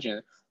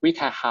origin, we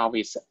can have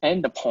its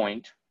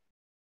endpoint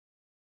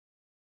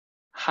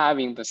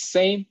having the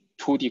same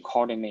 2D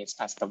coordinates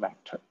as the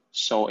vector.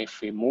 So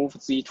if we move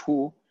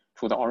Z2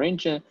 to the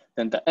origin,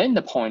 then the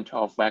endpoint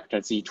of vector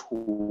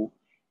Z2,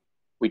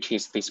 which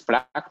is this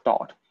black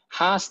dot,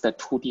 has the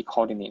 2D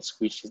coordinates,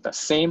 which is the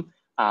same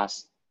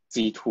as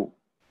Z2.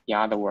 In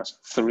other words,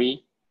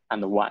 3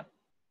 and 1.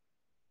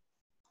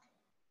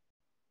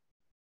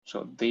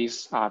 So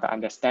these are the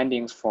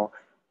understandings for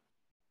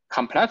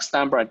complex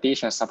number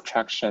addition and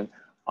subtraction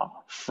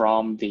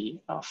from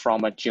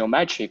a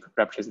geometric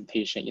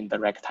representation in the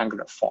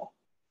rectangular form.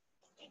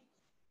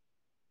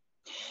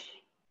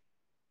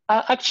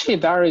 Actually,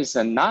 there is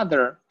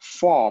another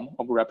form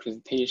of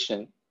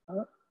representation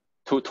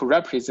to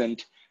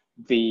represent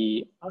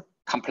the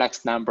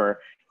complex number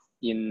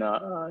in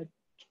a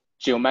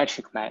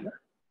geometric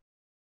manner.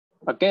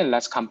 again,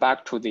 let's come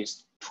back to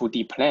this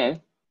 2D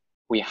plane.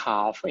 We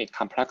have a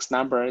complex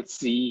number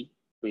z,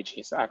 which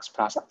is x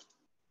plus.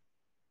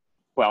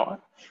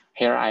 Well,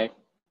 here I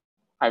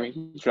will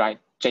write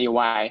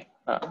jy.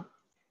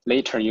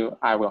 Later,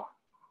 I will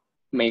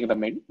make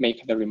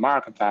the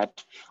remark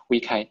that we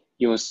can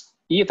use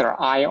either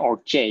I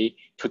or j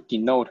to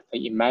denote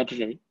the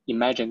imaginary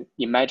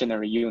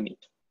unit.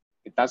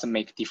 It doesn't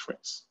make a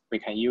difference. We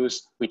can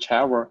use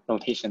whichever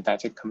notation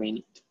that is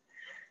convenient.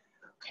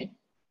 Okay.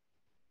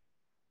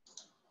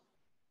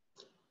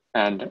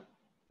 And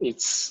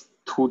its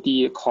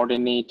 2D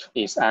coordinate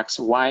is x,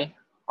 y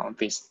on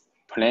this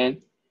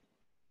plane.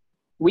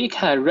 We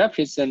can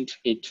represent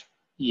it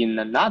in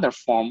another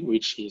form,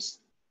 which is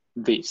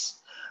this.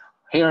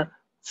 Here,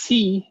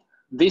 c,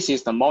 this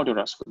is the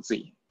modulus of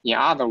z. In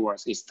other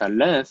words, it's the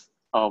length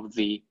of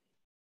the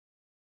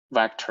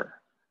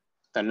vector,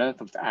 the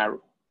length of the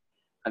arrow.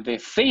 And the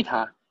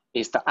theta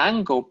is the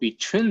angle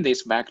between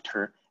this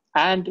vector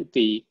and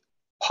the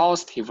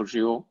positive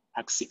real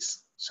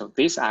axis. So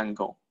this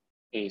angle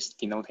is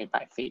denoted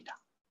by theta.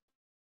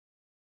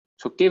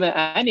 So given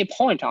any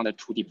point on the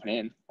 2D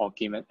plane or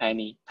given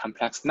any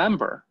complex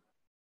number,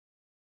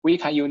 we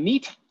can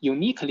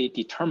uniquely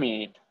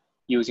determine it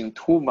using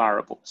two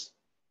variables,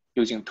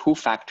 using two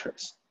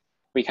factors.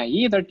 We can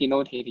either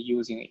denote it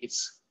using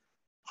its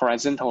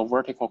horizontal or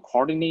vertical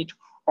coordinate,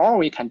 or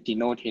we can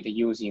denote it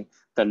using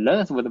the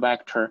length of the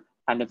vector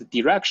and the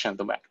direction of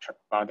the vector,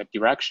 while the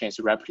direction is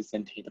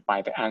represented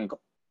by the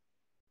angle.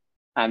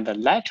 And the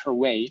latter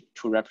way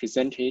to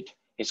represent it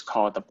is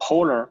called the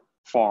polar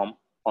form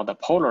or the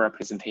polar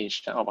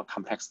representation of a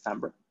complex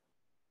number.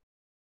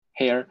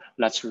 Here,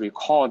 let's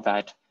recall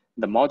that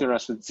the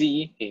modulus of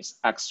z is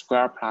x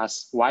squared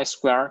plus y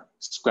squared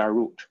square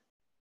root.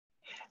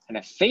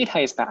 And theta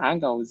is the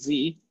angle of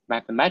z.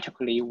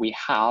 Mathematically, we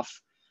have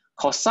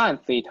cosine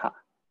theta,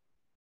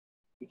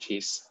 which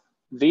is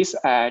this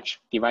edge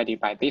divided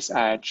by this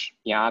edge.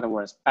 In other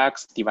words,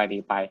 x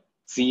divided by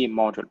z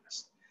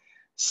modulus.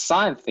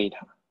 Sine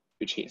theta,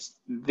 which is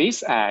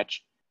this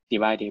edge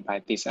divided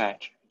by this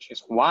edge, which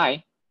is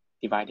y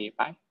divided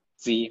by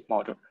z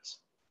modulus.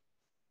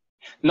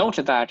 Note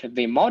that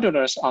the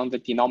modulus on the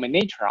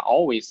denominator are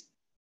always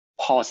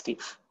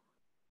positive,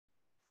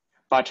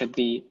 but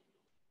the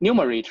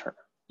numerator,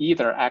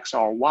 either x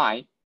or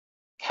y,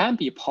 can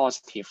be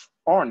positive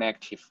or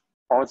negative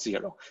or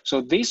zero.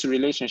 So these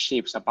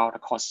relationships about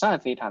cosine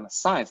theta and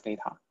sine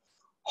theta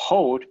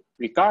hold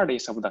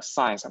regardless of the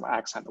signs of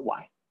x and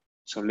y.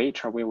 So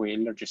later we will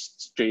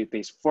illustrate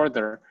this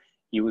further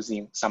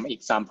using some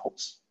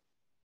examples.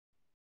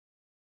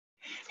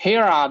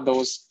 Here are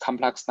those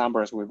complex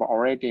numbers we've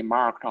already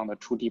marked on the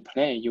 2D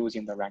plane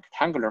using the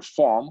rectangular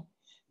form.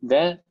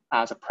 Then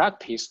as a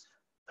practice,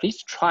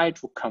 please try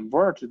to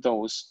convert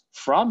those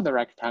from the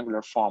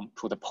rectangular form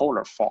to the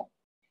polar form.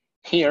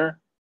 Here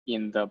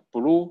in the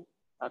blue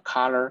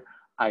color,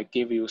 I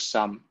give you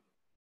some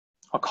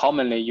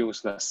commonly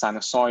used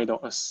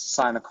sinusoidal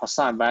sine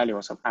cosine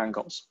values of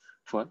angles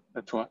to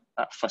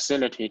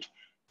facilitate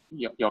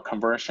your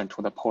conversion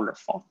to the polar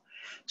form.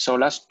 So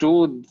let's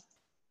do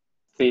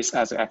this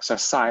as an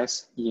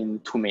exercise in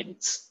 2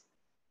 minutes.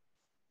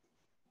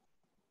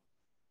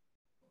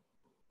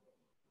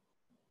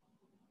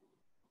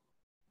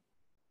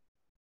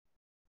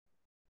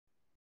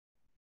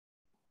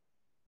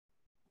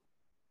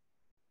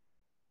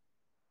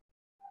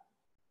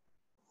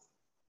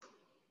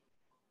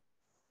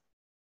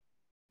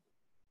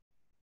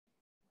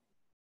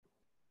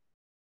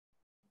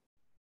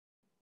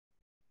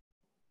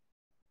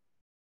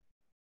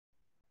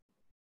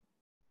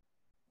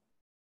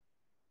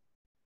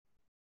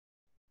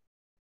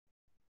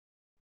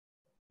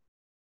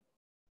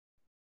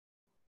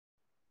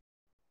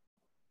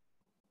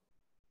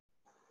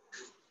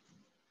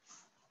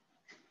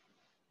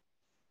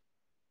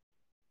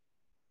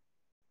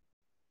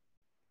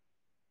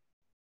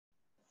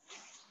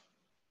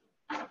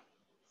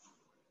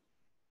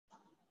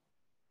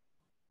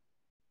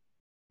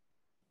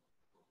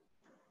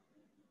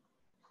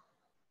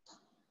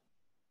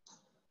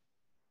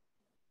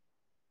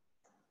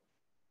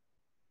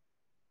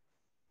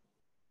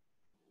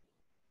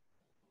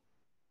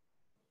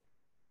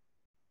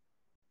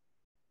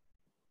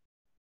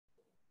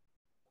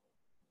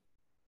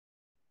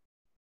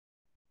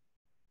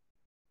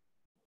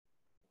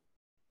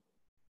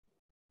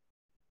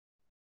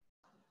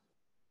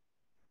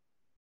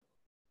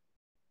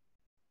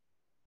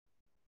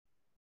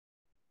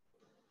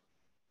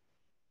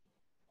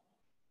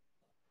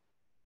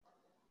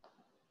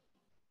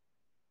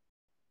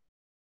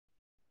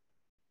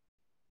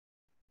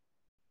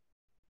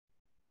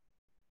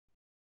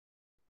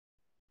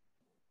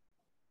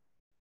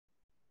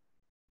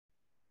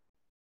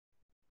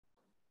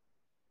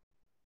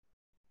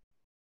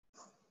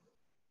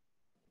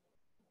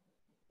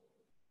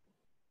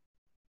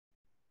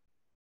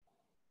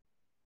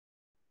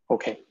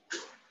 Okay,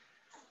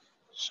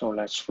 so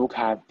let's look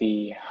at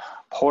the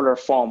polar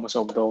forms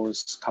of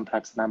those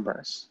complex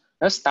numbers.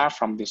 Let's start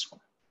from this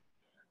one.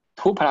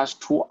 2 plus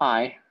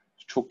 2i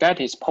to get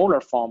its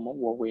polar form,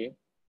 what we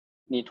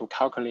need to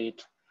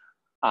calculate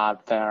are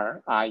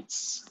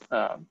its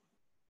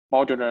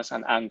modulus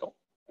and angle.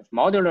 If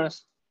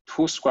modulus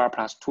 2 square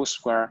plus 2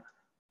 square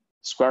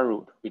square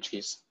root, which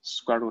is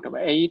square root of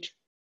 8,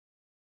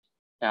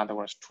 in other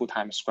words, 2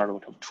 times square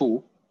root of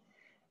 2,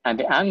 and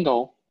the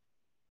angle,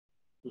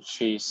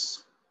 which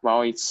is,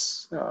 well,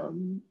 it's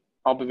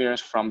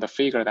obvious from the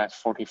figure that's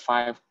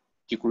 45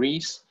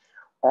 degrees,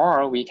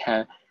 or we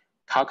can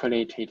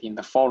calculate it in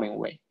the following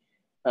way.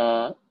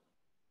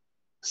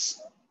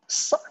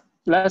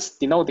 Let's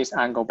denote this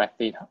angle by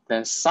theta.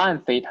 Then sine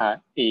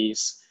theta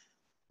is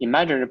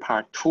imaginary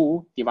part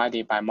 2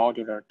 divided by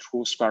modular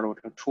 2 square root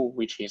of 2,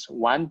 which is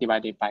 1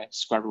 divided by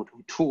square root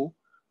of 2,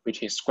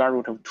 which is square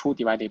root of 2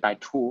 divided by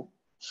 2,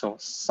 so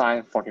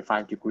sine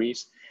 45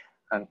 degrees.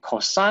 And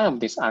cosine of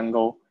this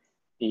angle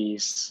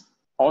is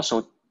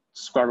also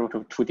square root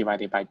of 2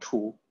 divided by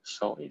 2,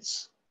 so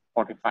it's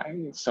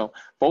 45. So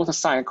both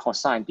sine and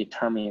cosine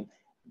determine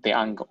the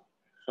angle,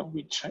 so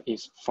which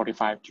is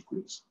 45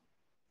 degrees.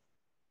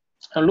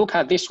 And look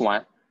at this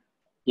one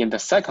in the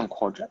second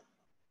quadrant.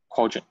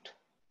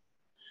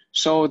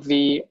 So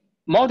the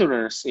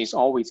modulus is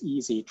always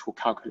easy to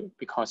calculate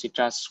because it's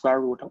just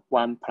square root of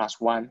 1 plus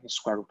 1 is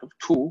square root of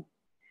 2.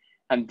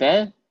 And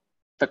then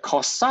the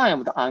cosine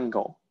of the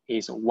angle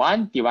is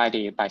 1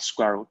 divided by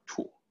square root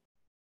 2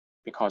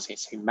 because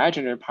it's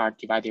imaginary part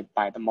divided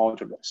by the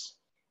modulus.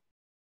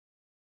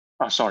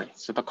 Oh, sorry,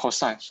 so the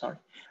cosine, sorry.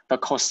 The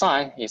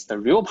cosine is the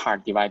real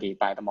part divided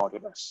by the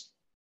modulus.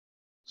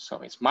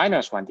 So it's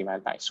minus 1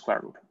 divided by square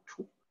root of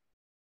 2.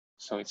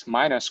 So it's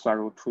minus square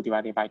root 2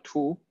 divided by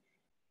 2.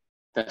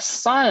 The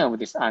sine of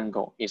this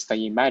angle is the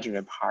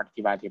imaginary part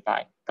divided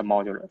by the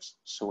modulus.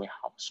 So we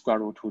have square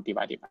root 2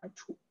 divided by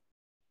 2.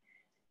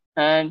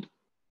 And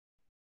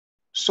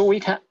so we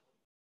can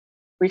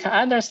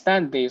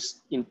understand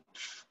this in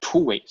 2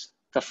 ways.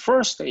 The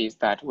first is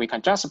that we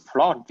can just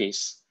plot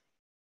this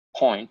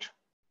point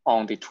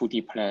on the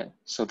 2D plane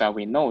so that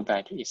we know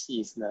that it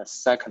is the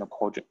second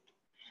quadrant.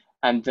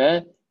 And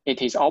then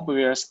it is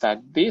obvious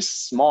that this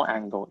small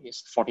angle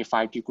is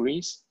 45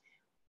 degrees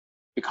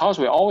because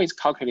we always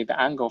calculate the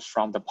angle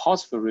from the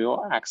positive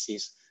real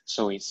axis.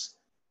 So it's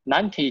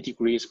 90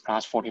 degrees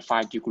plus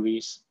 45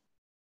 degrees,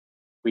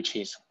 which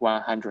is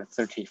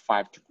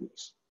 135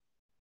 degrees.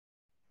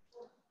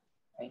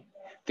 Okay.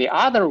 The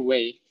other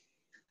way,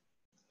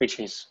 which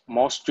is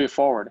more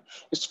straightforward,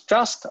 is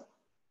just,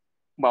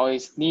 well,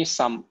 it needs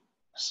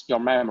your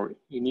memory.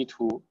 You need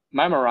to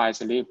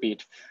memorize a little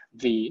bit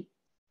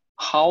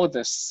how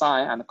the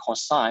sine and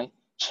cosine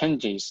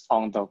changes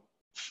on the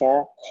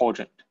 4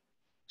 quadrant.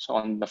 So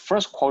on the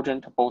first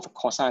quadrant, both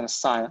cosine and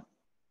sine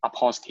are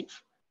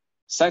positive.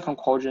 Second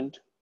quadrant,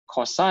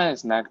 cosine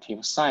is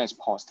negative, sine is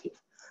positive.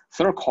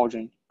 Third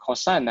quadrant,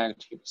 cosine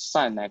negative,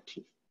 sine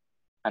negative.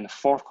 And the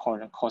fourth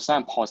quadrant,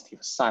 cosine positive,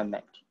 sine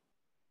negative.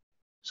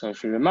 So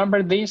if you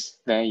remember this,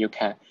 then you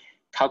can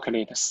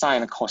calculate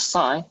sine and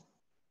cosine.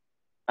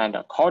 And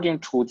according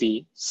to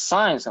the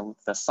signs of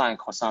the sine and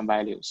cosine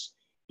values,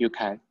 you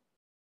can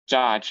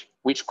judge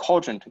which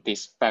quadrant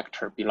this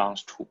vector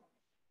belongs to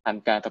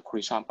and get the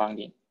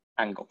corresponding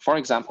angle. For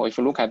example, if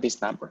you look at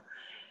this number,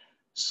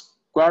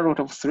 square root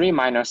of 3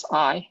 minus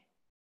I,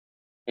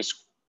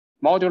 its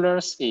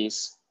modulus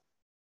is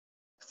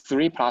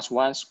 3 plus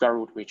 1 square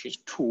root, which is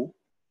 2.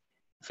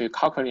 If you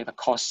calculate the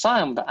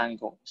cosine of the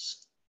angle,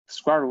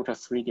 square root of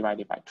 3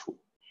 divided by 2.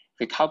 If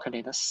we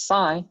calculate the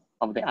sine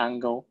of the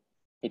angle,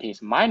 it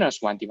is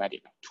minus 1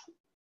 divided by 2.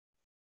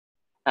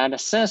 And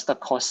since the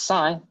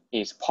cosine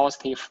is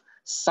positive,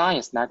 sine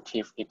is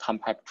negative, it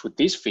comes back to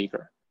this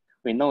figure.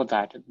 We know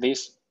that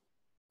this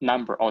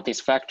number or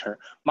this vector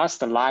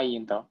must lie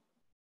in the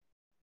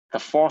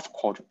 4th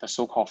quadrant, the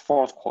so-called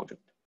 4th quadrant,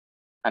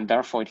 and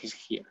therefore it is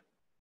here.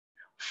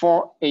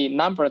 For a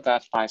number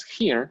that lies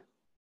here,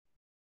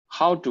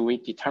 how do we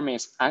determine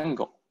its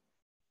angle?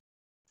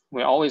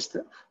 We always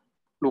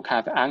look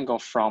at the angle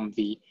from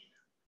the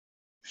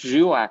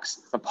real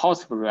axis, the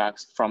positive real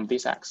axis from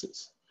this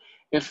axis.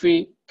 If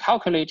we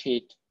calculate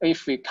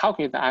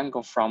the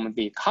angle from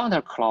the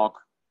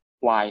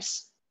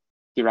counterclockwise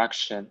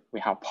direction, we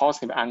have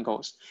positive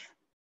angles.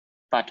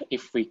 But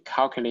if we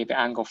calculate the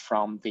angle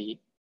from the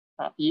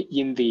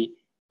in the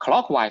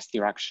clockwise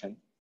direction,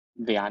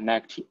 they are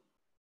negative.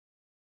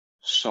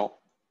 So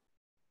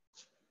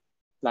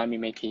let me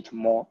make it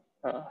more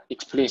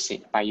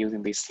explicit by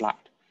using this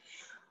slide.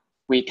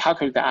 We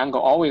calculate the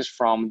angle always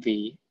from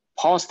the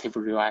positive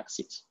real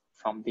axis,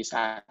 from this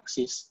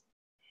axis.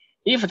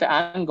 If the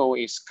angle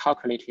is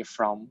calculated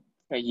from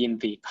in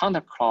the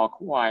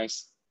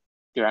counterclockwise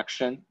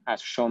direction,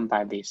 as shown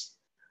by this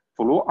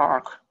blue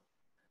arc,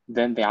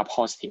 then they are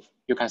positive.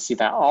 You can see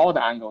that all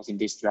the angles in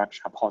this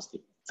direction are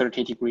positive,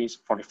 30 degrees,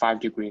 45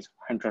 degrees,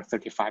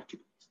 135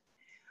 degrees.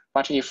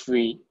 But if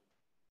we,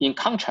 in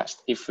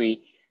contrast, if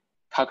we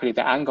calculate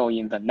the angle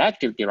in the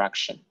negative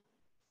direction,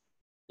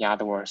 in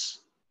other words,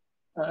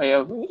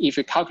 if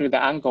we calculate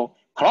the angle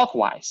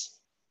clockwise,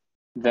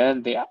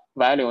 then the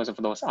values of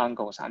those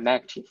angles are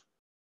negative,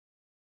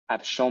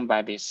 as shown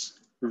by this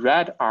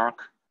red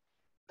arc,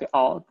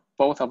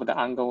 both of the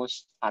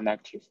angles are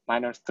negative,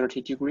 minus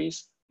 30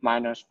 degrees,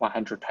 minus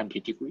 120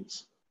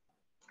 degrees.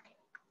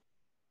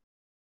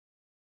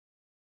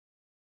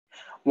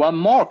 One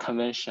more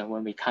convention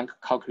when we can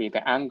calculate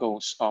the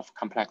angles of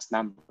complex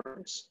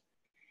numbers.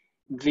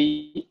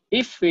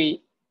 If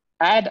we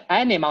add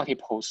any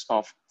multiples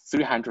of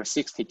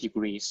 360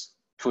 degrees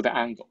to the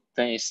angle,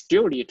 then it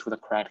still leads to the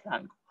correct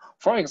angle.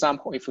 For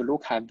example, if you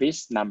look at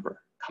this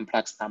number,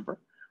 complex number,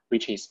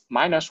 which is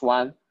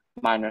 -1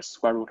 minus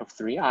square root of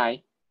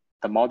 3i,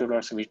 the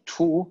modulus with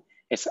 2,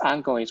 its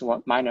angle is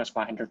minus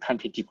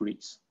 120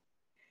 degrees.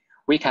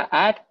 We can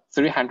add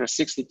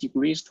 360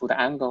 degrees to the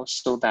angle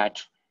so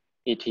that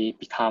it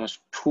becomes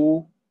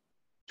 2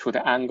 to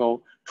the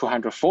angle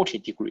 240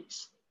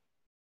 degrees.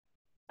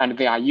 And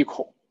they are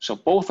equal, so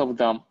both of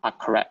them are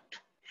correct.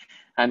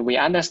 And we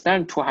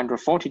understand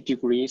 240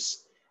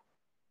 degrees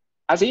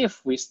as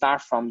if we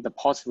start from the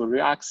positive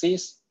real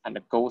axis and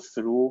go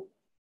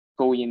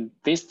in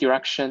this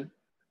direction,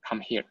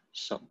 come here.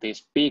 So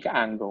this big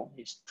angle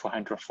is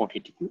 240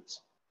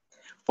 degrees.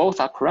 Both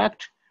are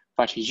correct,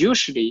 but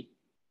usually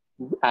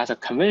as a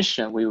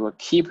convention, we will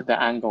keep the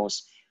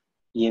angles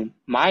in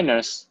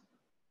minus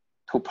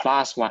to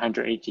plus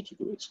 180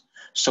 degrees.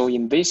 So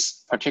in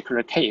this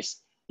particular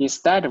case,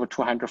 instead of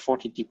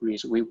 240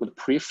 degrees, we would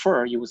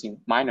prefer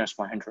using minus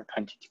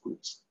 120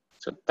 degrees.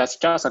 So that's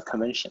just a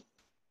convention.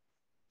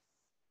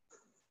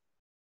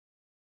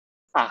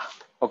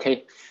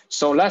 Okay,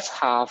 so let's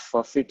have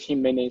a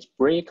 15 minutes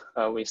break.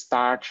 We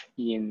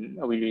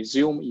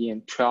resume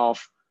in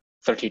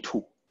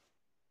 12:32.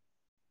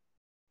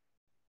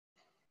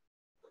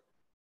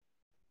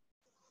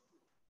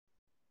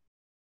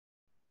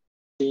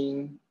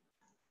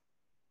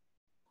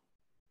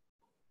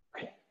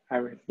 Okay,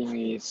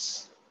 everything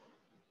is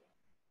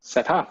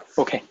set up.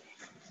 Okay.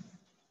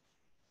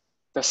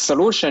 The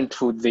solution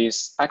to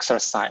this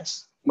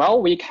exercise,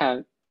 well, we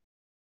can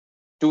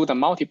do the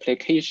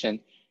multiplication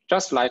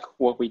just like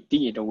what we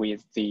did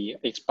with the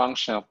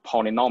expansion of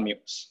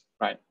polynomials,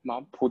 right?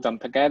 Now put them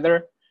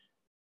together,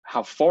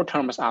 have 4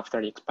 terms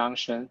after the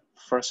expansion.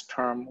 First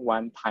term,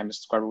 1 times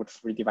square root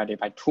 3 divided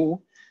by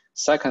 2.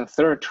 Second,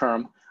 third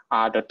term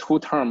are the 2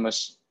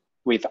 terms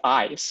with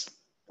i's.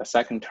 The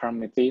second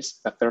term is this,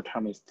 the third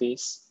term is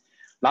this.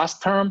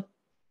 Last term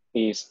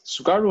is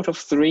square root of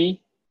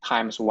 3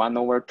 times 1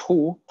 over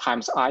 2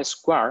 times I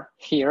squared.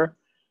 Here,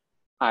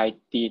 I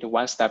did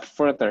one step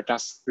further,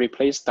 just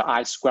replace the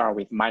I squared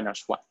with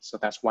 -1. So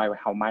that's why we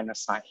have minus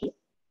sign here.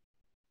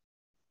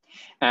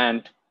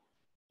 And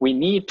we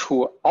need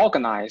to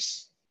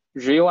organize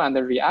real and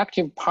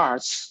reactive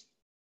parts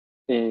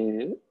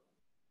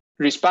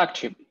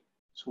respectively.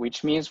 So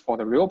which means for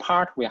the real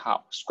part, we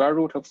have square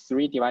root of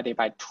 3 divided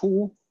by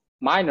 2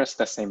 minus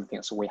the same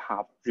thing. So we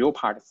have real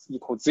part is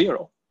equal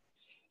 0.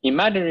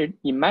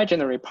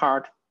 Imaginary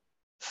part,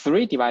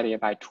 3 divided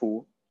by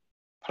 2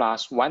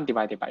 plus 1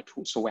 divided by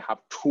 2. So we have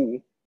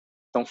 2.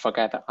 Don't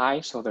forget the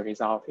I, so the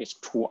result is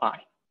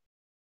 2i.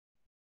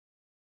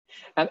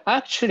 And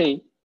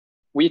actually,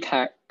 we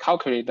can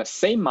calculate the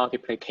same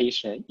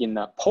multiplication in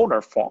a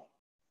polar form.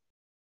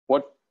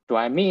 What do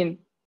I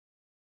mean?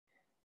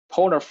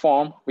 Polar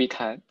form, we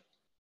can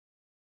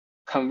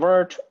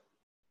convert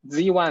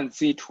Z1,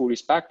 Z2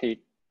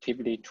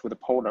 respectively to the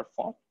polar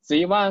form.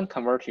 Z1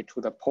 converted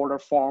to the polar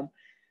form,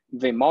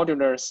 the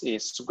modulus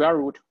is square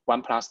root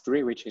 1 plus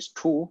 3, which is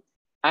 2.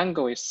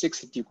 Angle is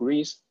 60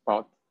 degrees.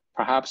 Well,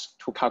 perhaps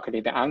to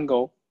calculate the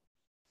angle,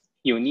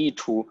 you need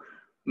to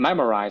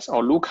memorize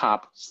or look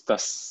up the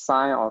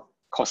sine or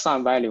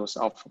cosine values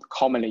of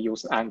commonly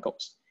used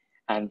angles.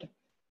 And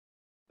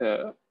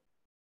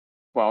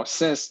well,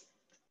 since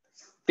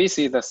this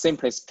is the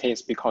simplest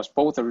case because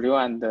both the real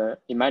and the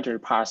imaginary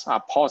parts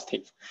are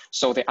positive,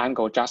 so the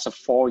angle just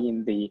fall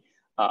in the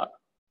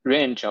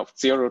range of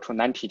 0 to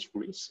 90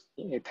 degrees.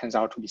 It turns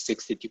out to be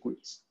 60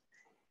 degrees.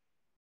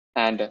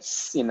 And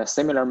in a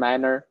similar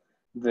manner,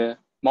 the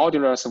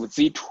modulus of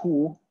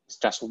Z2 is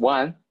just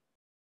 1,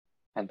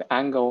 and the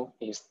angle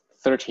is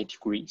 30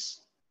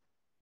 degrees.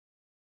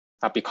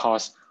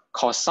 Because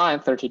cosine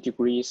 30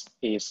 degrees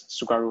is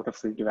square root of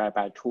 3 divided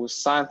by 2,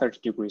 sine 30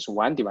 degrees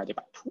 1 divided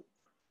by 2.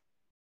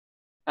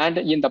 And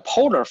in the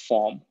polar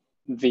form,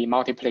 the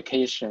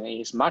multiplication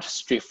is much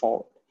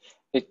straightforward.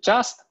 It's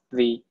just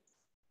the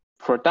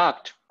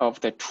product of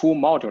the 2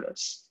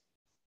 modulus.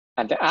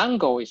 And the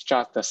angle is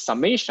just the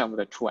summation of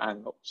the 2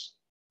 angles.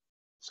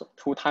 So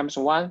 2 times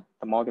 1,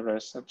 the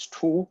modulus is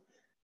 2.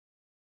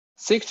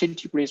 60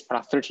 degrees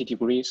plus 30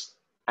 degrees,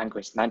 angle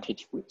is 90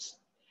 degrees.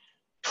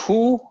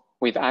 2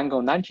 with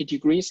angle 90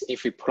 degrees,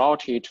 if we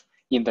plot it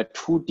in the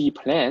 2D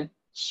plane,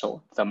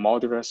 so the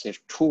modulus is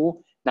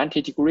 2,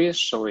 90 degrees,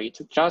 so it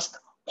just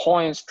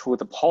points to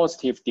the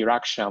positive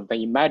direction of the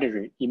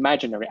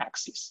imaginary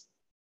axis,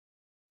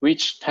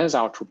 which turns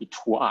out to be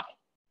 2i.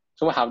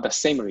 So we have the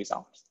same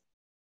result.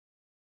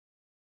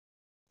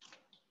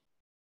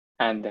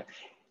 And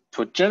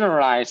to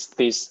generalize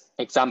this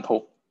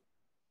example,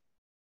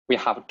 we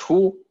have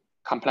 2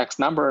 complex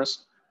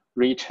numbers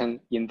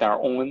written in their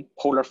own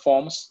polar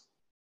forms.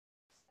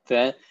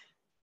 then,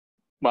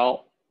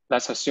 well,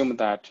 let's assume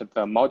that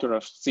the modulus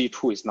of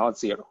Z2 is not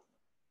 0.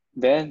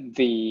 Then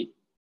the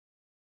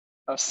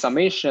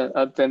summation,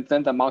 then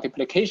the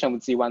multiplication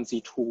of Z1,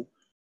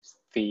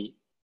 Z2,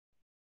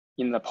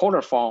 in the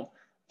polar form,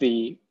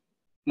 the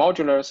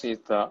modulus is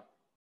the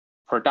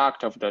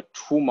product of the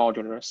two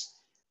modulus.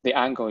 The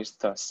angle is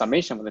the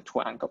summation of the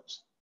two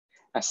angles.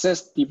 And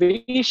since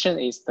division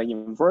is the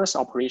inverse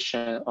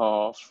operator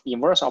of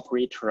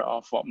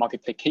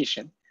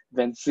multiplication,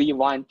 then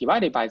Z1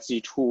 divided by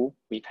Z2,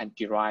 we can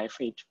derive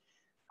it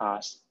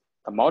as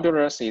the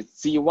modulus is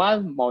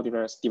Z1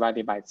 modulus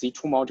divided by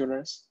Z2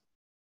 modulus.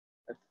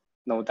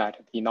 Note that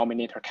the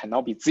denominator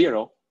cannot be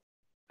 0,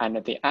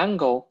 and the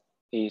angle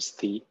is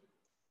the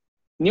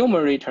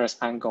numerator's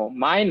angle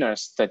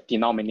minus the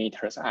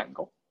denominator's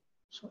angle.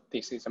 So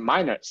this is a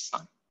minus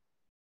sign,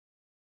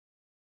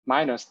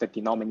 minus the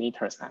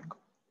denominator's angle.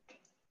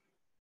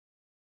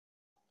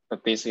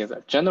 But this is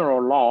a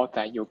general law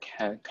that you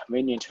can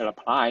conveniently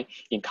apply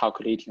in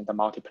calculating the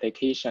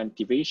multiplication and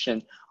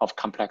division of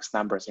complex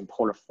numbers in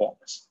polar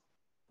forms.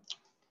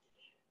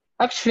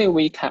 Actually,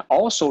 we can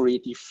also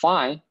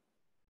redefine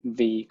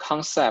the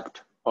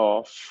concept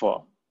of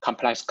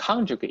complex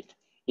conjugate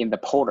in the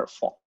polar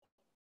form.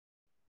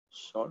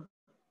 So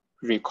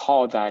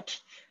recall that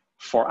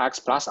for x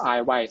plus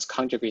iy, its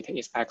conjugate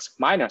is x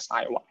minus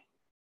iy.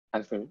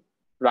 And we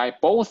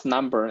write both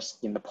numbers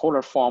in the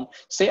polar form.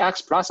 Say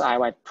x plus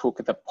iy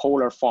took the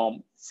polar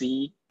form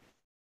z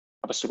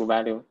absolute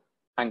value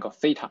angle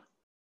theta.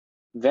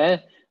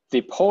 Then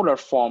the polar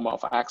form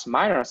of x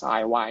minus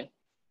iy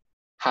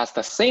has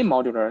the same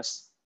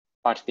modulus,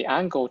 but the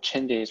angle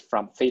changes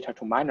from theta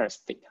to minus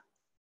theta.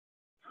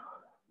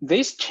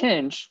 This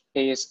change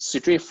is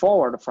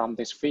straightforward from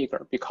this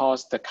figure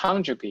because the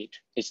conjugate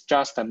is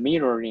just a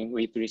mirroring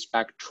with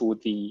respect to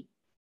the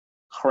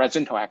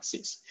horizontal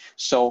axis.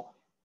 So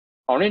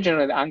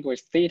originally the angle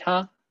is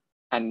theta,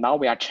 and now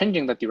we are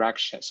changing the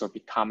direction, so it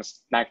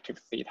becomes negative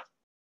theta,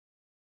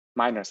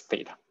 minus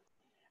theta.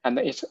 And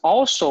it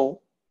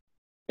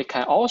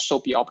can also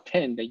be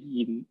obtained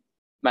in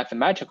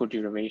mathematical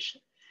derivation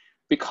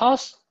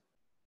because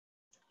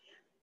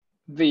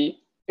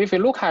if you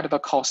look at the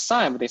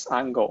cosine of this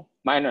angle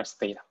minus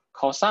theta,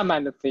 cosine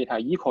minus theta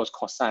equals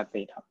cosine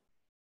theta,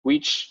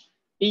 which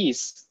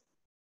is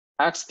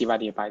x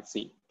divided by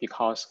z,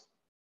 because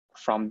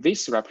from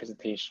this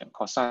representation,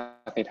 cosine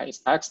theta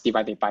is x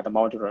divided by the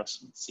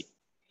modulus of z.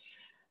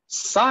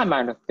 Sine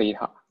minus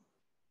theta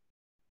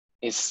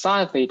is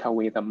sine theta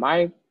with a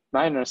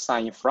minus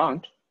sign in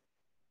front.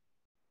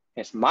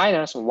 It's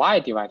minus y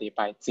divided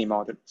by z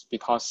modulus,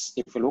 because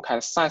if you look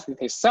at sine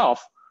theta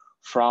itself,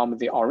 from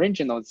the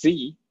original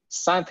z,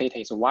 sine theta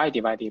is y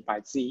divided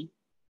by z.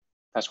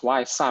 That's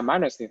why sine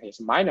minus theta is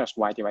minus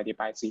y divided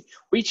by z,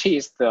 which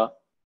is the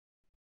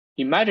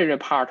imaginary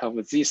part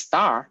of z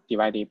star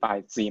divided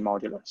by z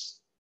modulus.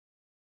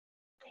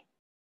 Okay.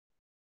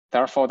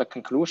 Therefore, the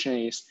conclusion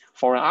is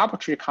for an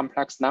arbitrary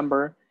complex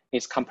number,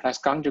 its complex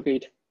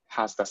conjugate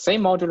has the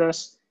same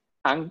modulus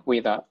and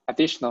with an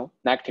additional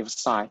negative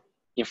sign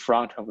in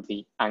front of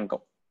the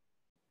angle.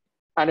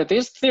 And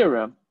this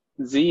theorem,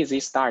 z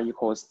star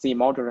equals z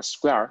modulus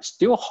square,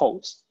 still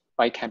holds,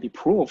 but it can be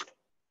proved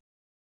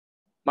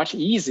much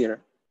easier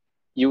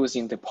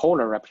using the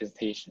polar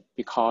representation,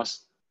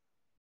 because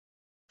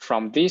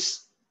from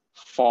this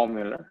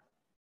formula,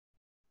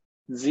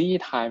 z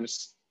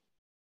times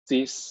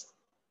this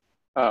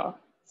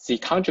z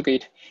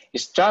conjugate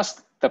is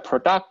just the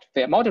product,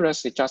 the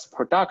modulus is just the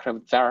product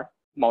of their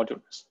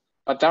modulus,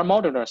 but their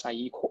modulus are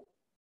equal.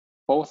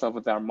 Both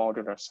of their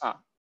modulus are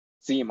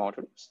z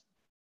modulus.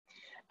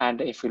 And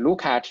if we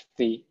look at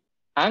the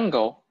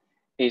angle,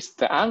 it's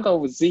the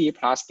angle of z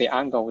plus the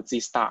angle of z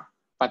star.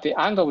 But the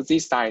angle of z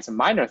star is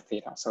minus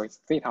theta, so it's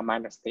theta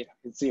minus theta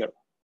is 0.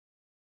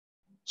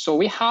 So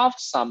we have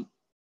some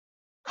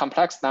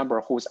complex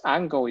number whose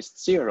angle is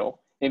 0.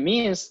 It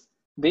means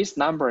this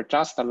number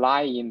just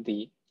lie in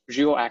the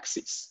real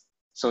axis.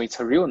 So it's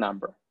a real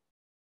number,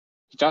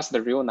 just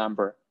the real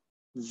number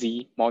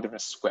z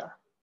modulus square.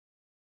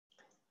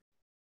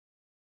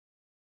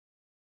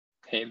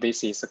 Okay,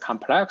 this is a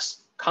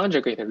complex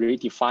conjugate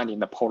redefined in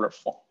the polar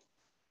form.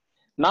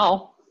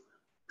 Now,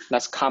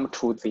 let's come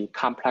to the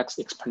complex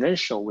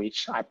exponential,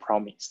 which I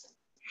promised.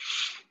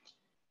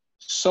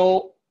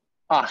 So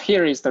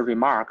here is the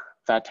remark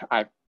that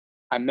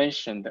I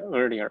mentioned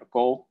earlier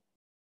ago.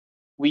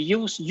 We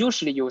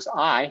usually use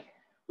I,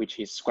 which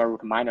is square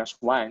root minus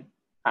 1,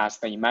 as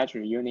the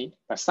imaginary unit,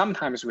 but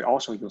sometimes we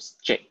also use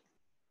j.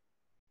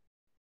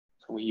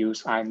 So we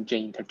use I and j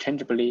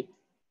interchangeably.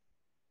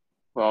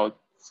 Well,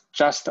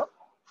 just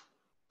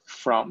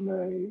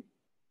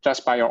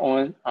by your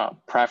own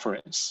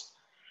preference.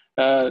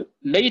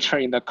 Later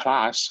in the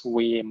class,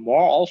 we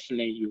more often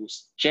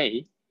use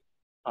j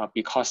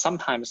because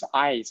sometimes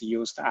I is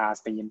used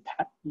as the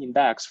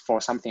index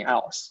for something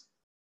else.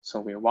 So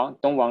we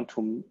don't want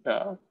to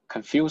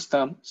confuse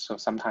them. So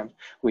sometimes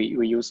we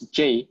use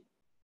j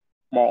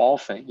more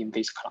often in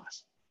this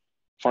class.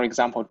 For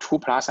example, 2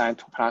 plus I and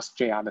 2 plus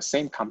j are the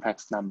same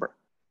complex number.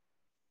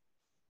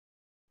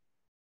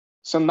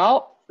 So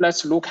now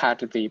let's look at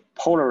the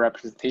polar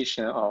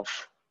representation of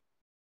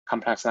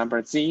complex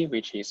number z,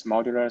 which is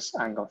modulus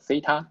angle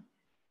theta.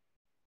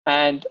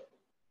 And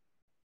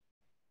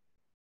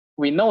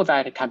we know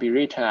that it can be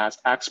written as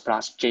x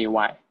plus jy.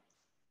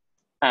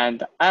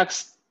 And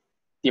x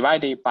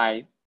divided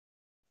by,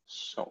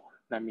 so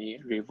let me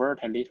revert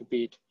a little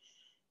bit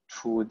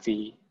to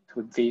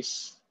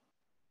this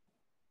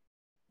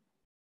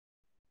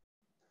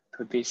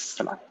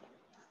slide.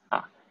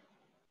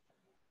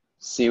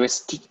 So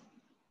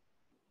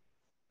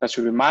that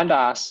should remind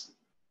us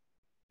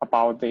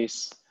about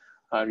this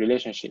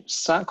relationship.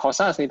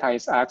 Cosine theta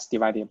is x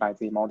divided by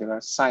z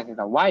modulus, sine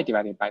theta y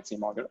divided by z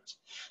modulus.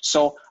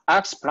 So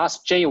x plus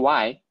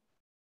jy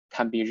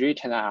can be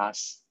written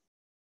as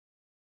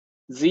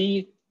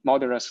z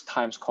modulus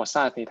times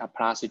cosine theta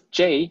plus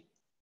j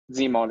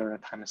z modulus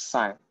times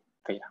sine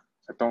theta.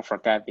 So don't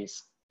forget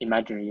this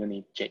imaginary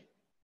unit j.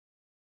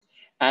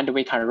 And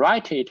we can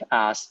write it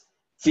as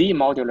z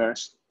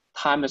modulus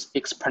times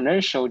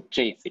exponential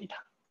j theta.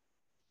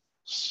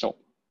 So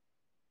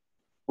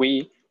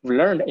we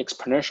learned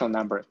exponential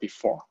numbers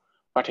before,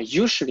 but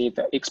usually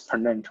the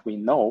exponent we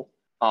know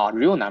are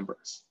real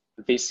numbers.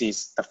 This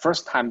is the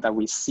first time that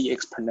we see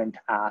exponent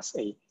as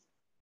a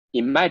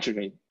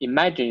imaginary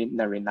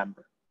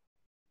number.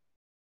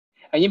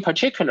 And in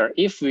particular,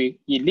 if we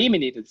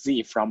eliminate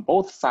z from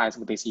both sides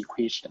of this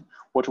equation,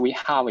 what we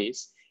have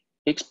is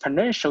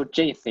exponential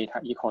j theta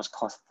equals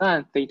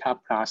cosine theta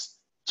plus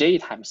j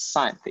times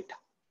sine theta.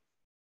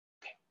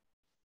 Okay.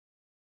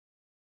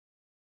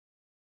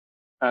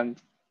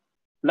 And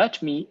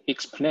let me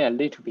explain a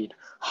little bit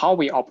how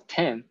we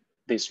obtain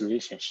this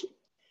relationship.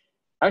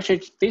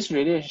 Actually, this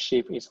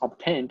relationship is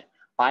obtained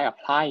by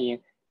applying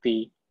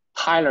the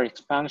Taylor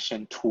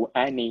expansion to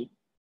any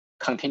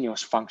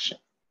continuous function.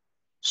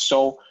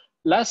 So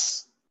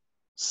let's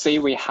say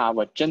we have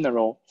a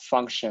general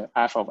function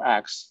f of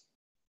x,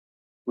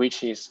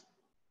 which is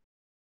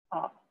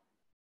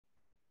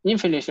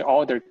infinitely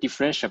ordered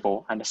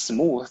differentiable and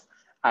smooth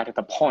at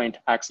the point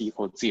x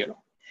equals 0.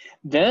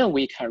 Then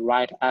we can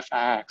write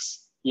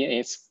f(x) in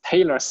its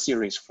Taylor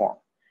series form,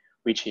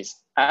 which is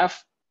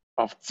f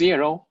of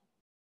 0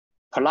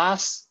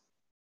 plus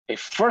a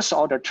first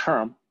order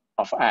term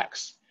of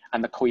x.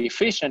 And the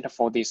coefficient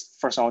for this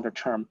first order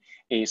term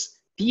is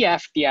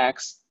df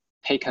dx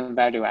taking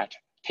value at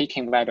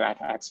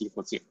x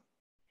equals 0.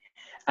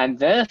 And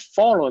then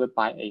followed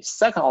by a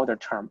second order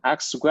term,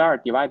 x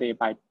squared divided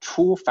by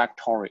 2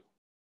 factorial.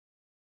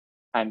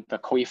 And the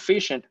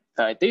coefficient,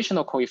 the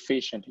additional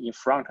coefficient in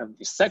front of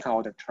the second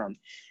order term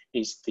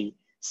is the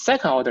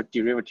second order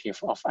derivative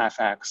of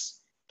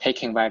fx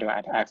taking value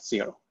at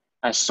x0.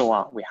 And so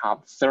on. We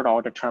have third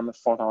order term,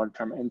 fourth order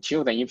term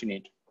until the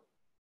infinite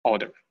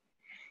order.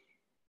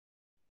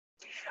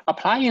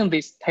 Applying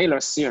this Taylor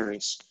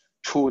series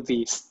to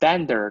the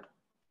standard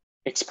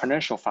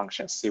exponential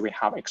functions, see we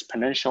have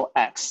exponential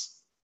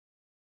x.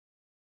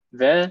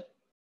 Then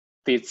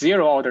the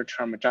 0 order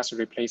term just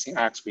replacing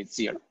x with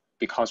 0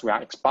 because we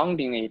are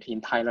expounding it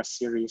in Taylor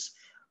series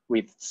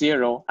with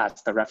 0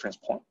 as the reference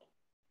point.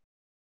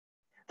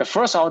 The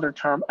first order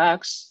term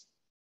x,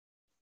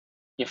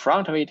 in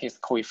front of it is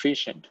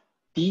coefficient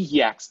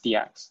dex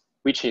dx,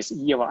 which is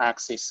e of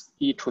x is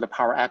e to the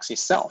power x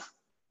itself.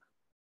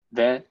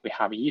 Then we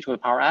have e to the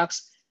power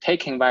x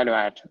taking value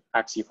at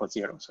x equals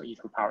 0, so e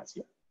to the power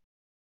 0.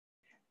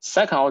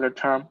 Second order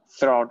term,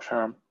 third order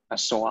term, and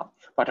so on.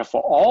 But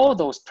for all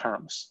those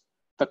terms,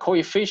 the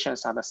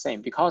coefficients are the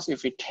same because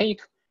if we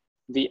take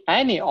the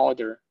any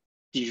order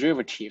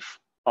derivative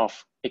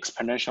of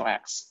exponential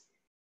x,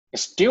 it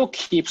still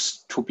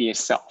keeps to be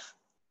itself.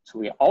 So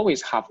we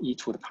always have e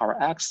to the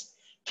power x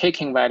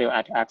taking value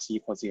at x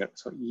equals 0.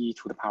 So e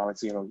to the power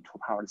 0, e to the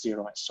power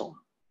 0, and so on.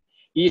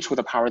 E to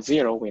the power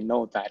 0, we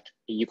know that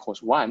it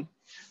equals 1.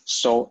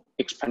 So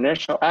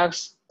exponential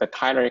x, the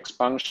Taylor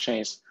expansion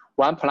is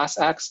 1 plus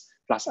x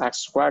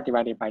squared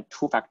divided by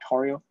 2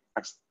 factorial,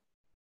 x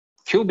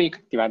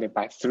cubic divided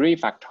by 3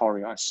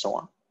 factorial, and so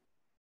on.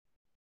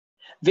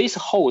 This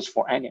holds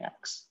for any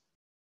x.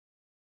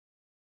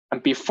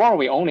 And before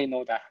we only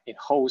know that it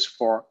holds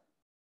for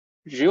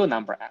real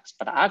number x,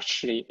 but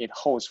actually it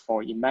holds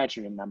for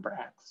imaginary number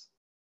x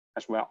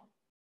as well.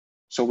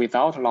 So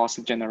without loss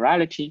of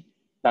generality,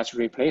 let's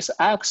replace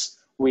x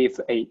with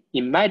an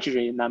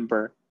imaginary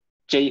number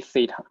j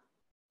theta.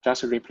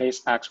 Just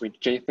replace x with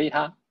j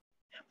theta.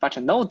 But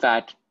note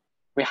that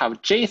we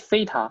have j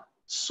theta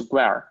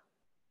square.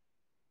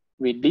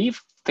 We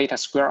leave theta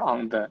square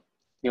on the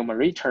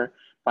numerator,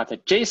 but the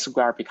j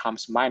square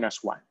becomes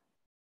 -1.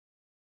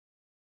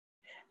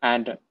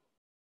 And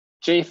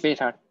j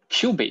theta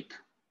cubic,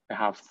 we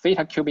have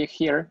theta cubic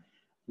here,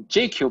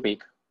 j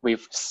cubic,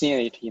 we've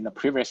seen it in the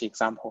previous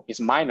example, is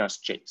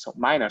 -j, so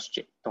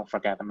 -j, don't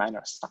forget the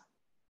minus sign.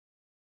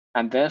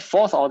 And then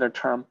fourth order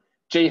term,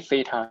 j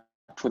theta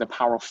to the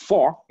power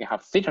 4, we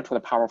have theta to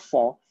the power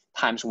 4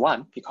 times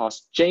 1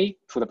 because j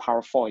to the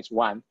power 4 is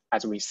 1,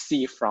 as we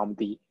see from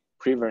the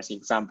previous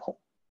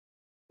example.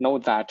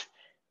 Note that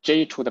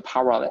j to the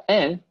power of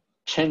n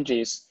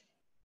changes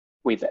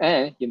with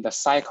n in the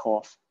cycle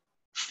of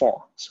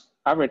 4. So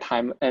every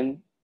time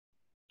n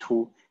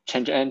to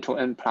change n to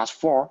n plus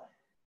 4,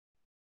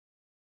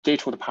 j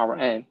to the power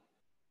n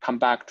come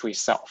back to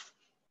itself.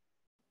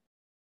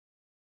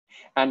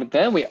 And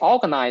then we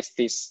organize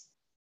this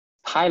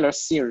Taylor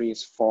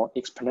series for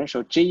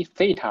exponential j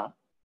theta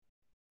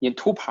in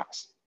 2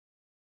 parts.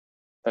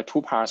 The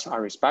 2 parts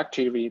are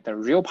respectively the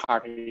real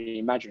part and the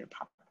imaginary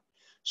part.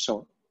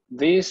 So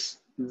this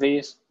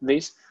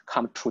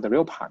come to the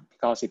real part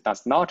because it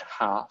does not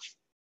have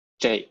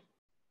j.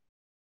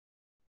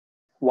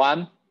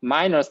 1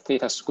 minus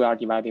theta squared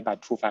divided by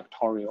 2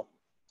 factorial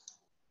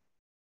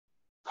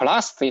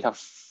plus theta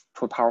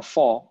to the power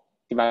 4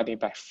 divided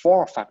by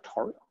 4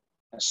 factorial,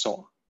 and so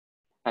on.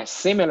 And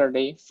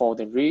similarly, for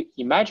the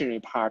imaginary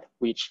part,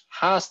 which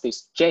has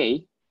this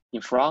j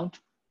in front,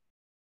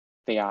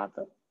 they are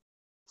the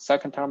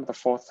 2nd term, the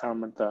 4th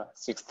term, the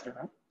 6th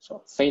term.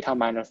 So theta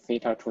minus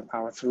theta to the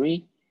power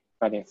 3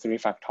 divided by 3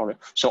 factorial.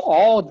 So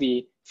all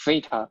the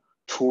theta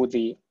to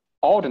the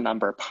odd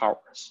number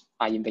powers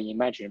are in the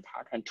imaginary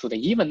part, and to the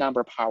even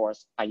number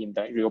powers are in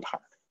the real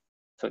part.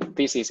 So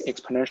this is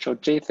exponential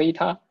j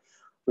theta.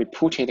 We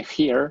put it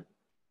here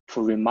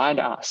to remind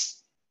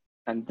us.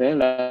 And then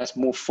let's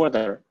move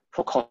further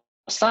to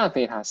cosine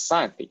theta and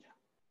sine theta.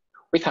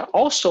 We can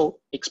also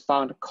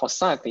expand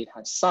cosine theta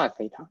and sine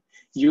theta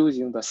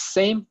using the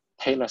same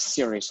Taylor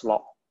series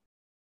law,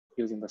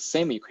 using the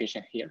same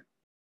equation here.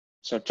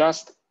 So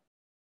just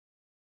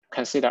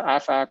consider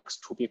fx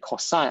to be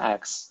cosine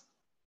x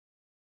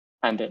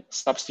and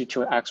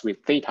substitute x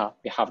with theta.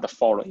 We have the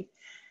following.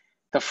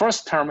 The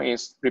first term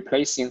is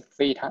replacing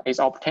theta, is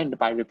obtained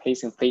by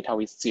replacing theta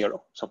with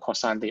 0, so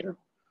cosine 0.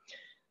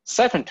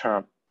 Second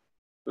term,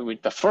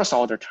 with the first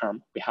order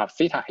term, we have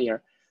theta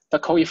here. The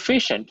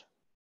coefficient,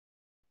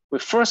 we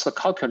first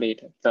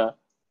calculate the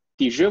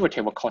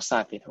derivative of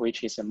cosine theta,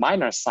 which is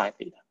minus sine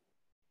theta.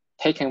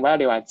 Taking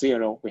value at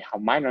 0, we have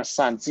minus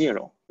sine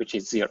 0, which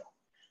is 0.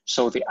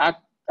 So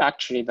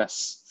actually the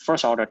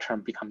first order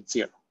term becomes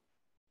 0.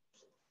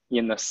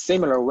 In a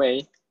similar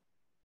way,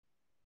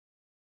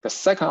 the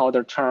second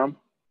order term,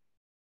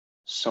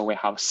 so we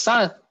have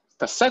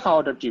the second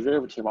order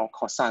derivative of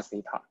cosine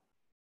theta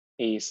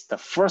is the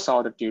first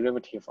order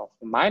derivative of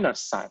minus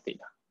sine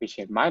theta, which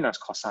is minus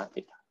cosine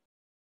theta.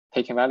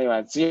 Taking value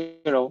at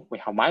 0, we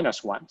have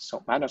minus 1,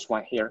 so minus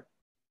 1 here.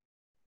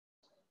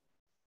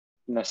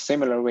 In a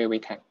similar way, we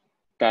can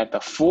get the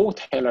full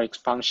Taylor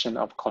expansion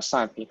of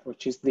cosine theta,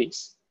 which is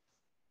this.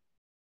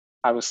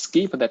 I will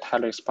skip the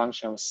Taylor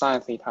expansion of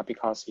sine theta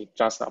because it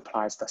just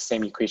applies the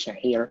same equation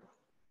here.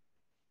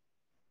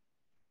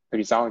 The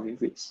result is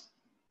this.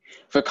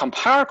 If we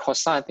compare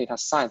cosine theta,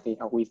 sine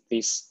theta with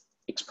this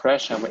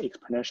expression of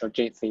exponential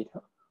j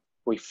theta,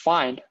 we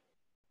find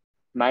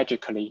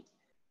magically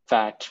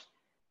that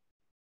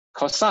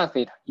cosine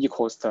theta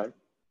equals the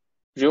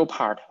real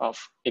part of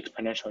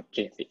exponential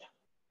j theta.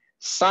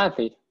 Sine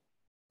theta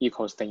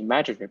equals the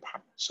imaginary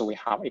part. So we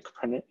have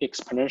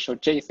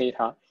exponential j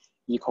theta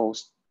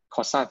equals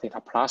cosine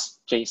theta plus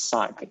j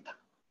sine theta.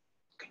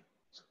 Okay.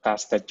 So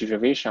that's the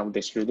derivation of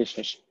this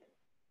relationship.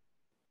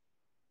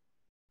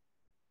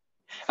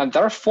 And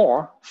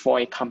therefore, for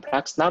a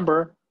complex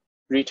number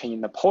written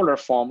in the polar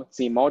form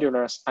z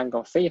modulus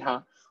angle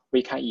theta,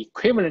 we can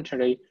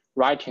equivalently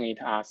writing it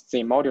as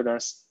z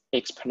modulus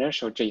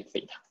exponential j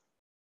theta.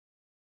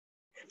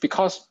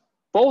 Because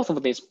both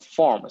of these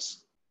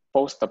forms,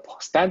 both the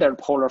standard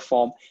polar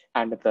form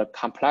and the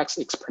complex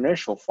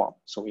exponential form,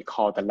 so we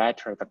call the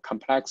latter the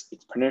complex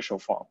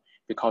exponential form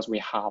because we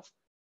have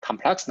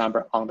complex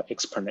number on the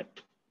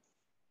exponent.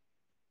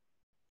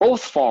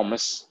 Both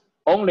forms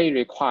only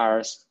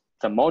requires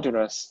the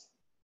modulus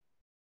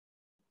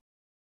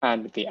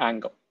and the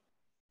angle.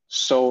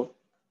 So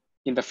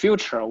in the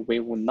future, we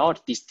will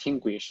not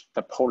distinguish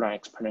the polar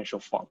exponential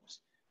forms.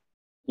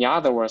 In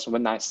other words,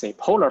 when I say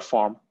polar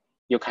form,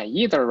 you can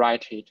either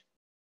write it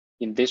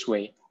in this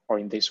way or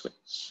in this way.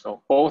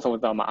 So both of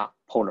them are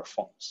polar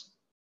forms.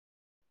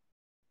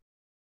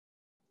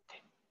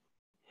 Okay.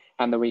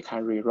 And we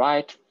can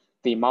rewrite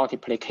the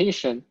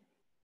multiplication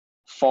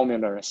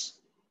formulas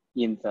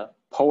in the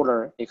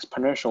polar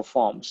exponential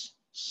forms.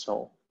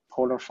 So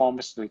polar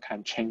forms, we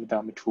can change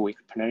them to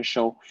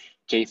exponential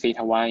j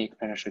theta 1,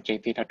 exponential j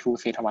theta 2,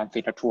 theta 1,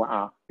 theta 2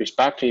 are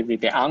respectively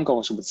the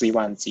angles of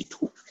z1 and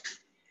z2.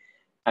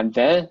 And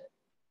then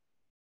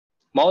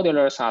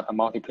modulus are the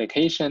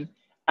multiplication,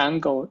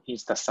 angle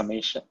is the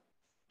summation.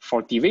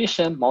 For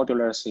division,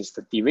 modulus is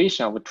the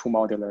division of two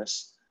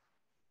modulus.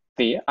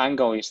 The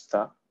angle is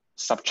the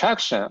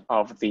subtraction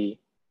of the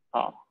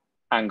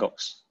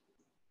angles.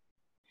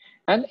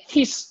 And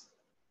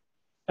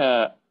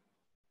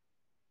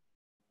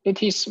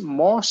it is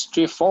more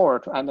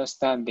straightforward to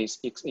understand this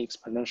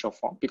exponential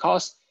form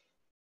because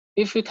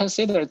if we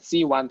consider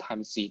z1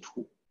 times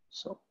z2,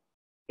 so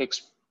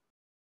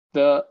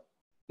the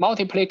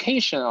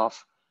multiplication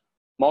of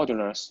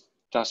modulus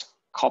just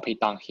copy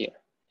down here.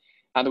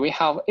 And we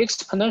have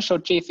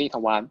exponential j theta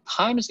 1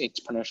 times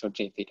exponential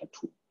j theta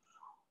 2.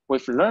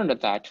 We've learned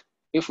that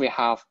if we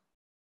have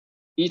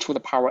e to the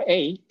power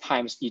a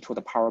times e to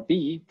the power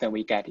b, then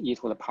we get e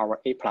to the power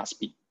a plus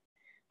b.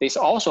 This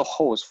also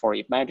holds for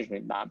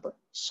imaginary number.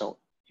 So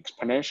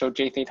exponential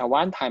j theta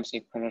 1 times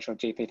exponential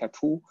j theta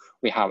 2,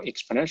 we have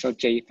exponential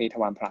j theta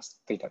 1 plus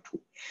theta 2.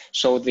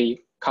 So the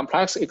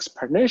complex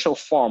exponential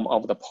form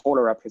of the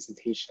polar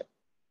representation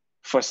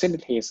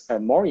facilitates a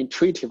more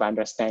intuitive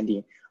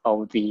understanding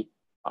of the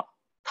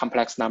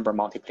complex number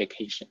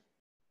multiplication.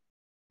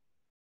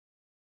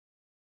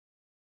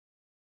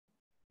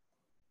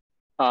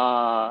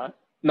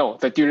 No,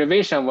 the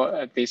derivation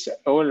of this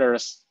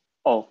Euler's,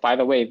 oh, by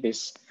the way,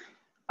 this,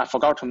 I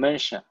forgot to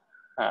mention,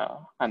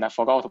 and I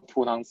forgot to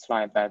put on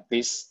slide that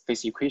this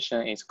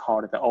equation is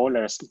called the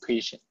Euler's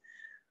equation.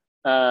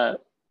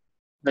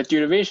 The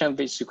derivation of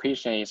this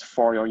equation is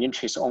for your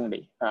interest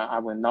only. I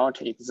will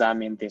not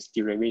examine this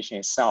derivation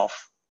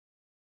itself.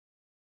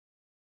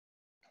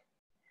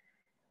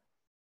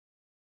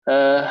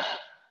 Now,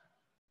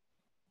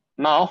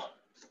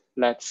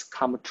 let's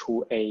come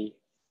to a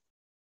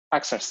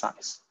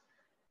exercise.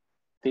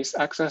 This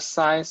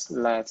exercise,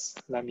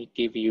 let me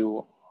give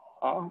you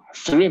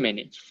 3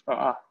 minutes.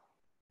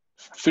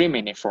 3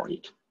 minutes for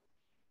it.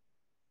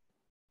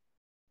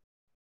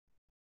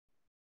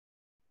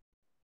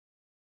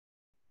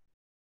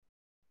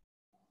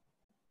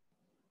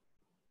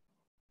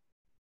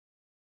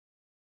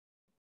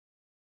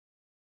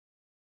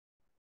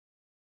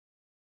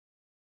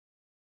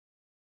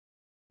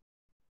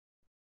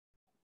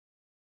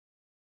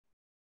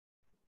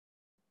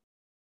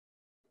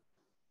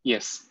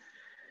 Yes.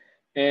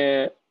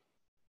 The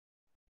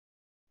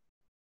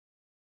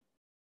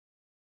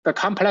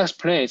complex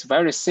plane is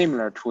very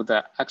similar to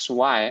the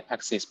XY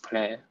axis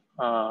plane,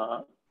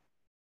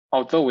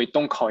 although we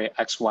don't call it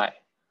XY.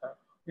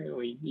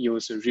 We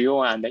use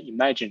real and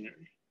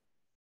imaginary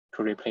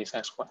to replace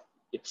XY,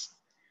 yes.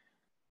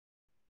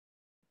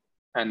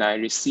 And I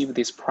received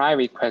this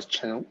private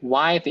question,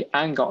 why the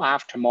angle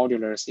after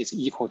modulus is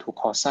equal to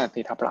cosine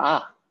theta plus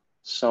r?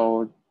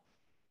 So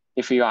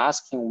if you're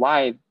asking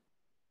why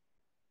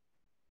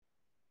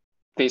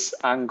this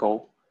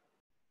angle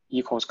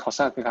equals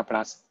cosine theta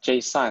plus j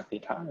sine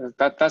theta,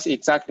 that's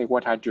exactly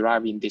what I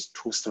derived in these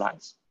 2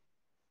 slides.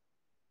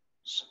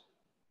 So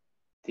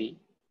the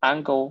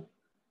angle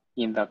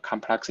in the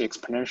complex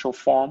exponential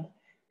form,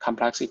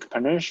 complex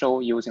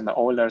exponential using the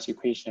Euler's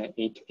equation,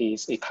 it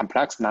is a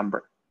complex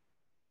number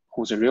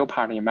whose real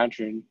part and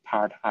imaginary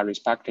part are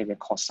respectively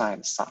cosine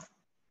and sine.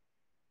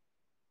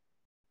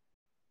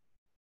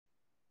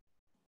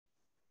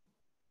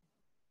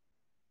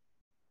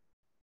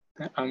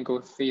 The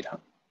angle theta.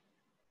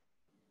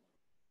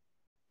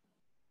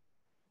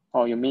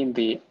 Oh, you mean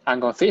the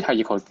angle theta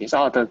equals this?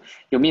 Oh,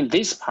 you mean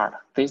this part?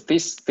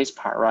 This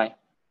part, right?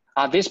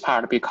 This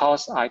part,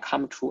 because I'll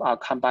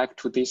come back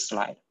to this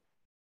slide,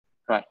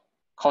 right?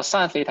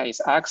 Cosine theta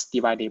is x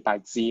divided by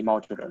z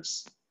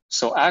modulus.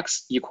 So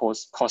x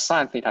equals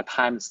cosine theta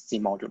times z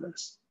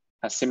modulus.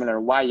 And similar,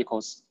 y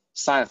equals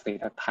sine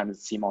theta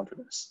times z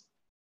modulus.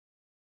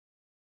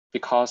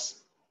 Because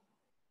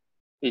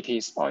it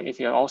is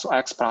also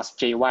x plus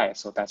jy,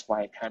 so that's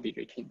why it can be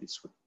written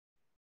this way.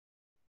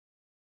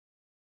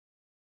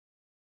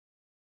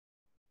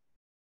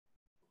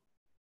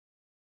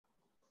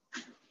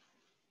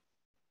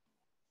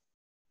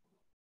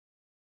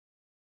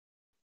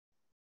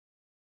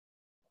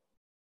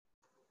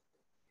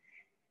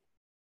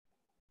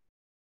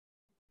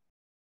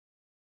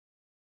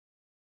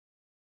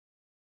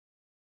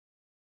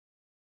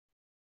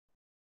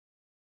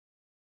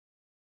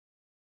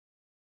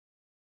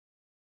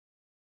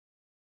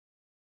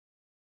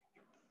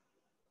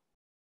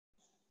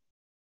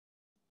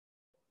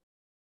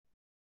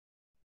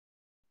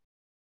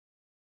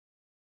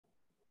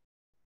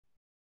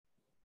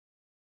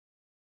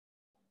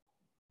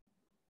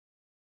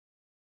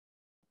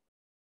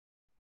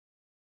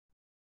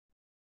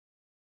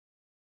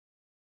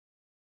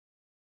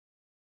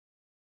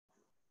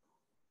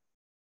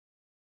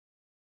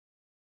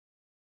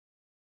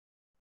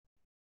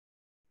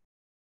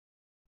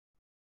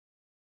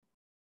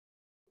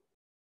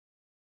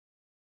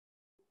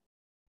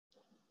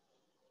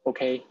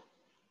 Okay,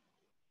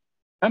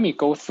 let me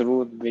go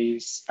through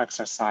this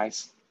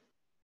exercise.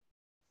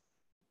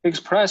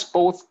 Express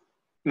both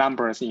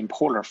numbers in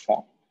polar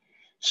form.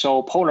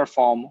 So polar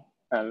form,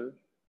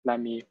 let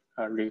me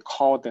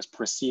recall this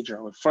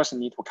procedure. We first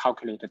need to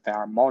calculate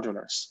their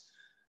modulus.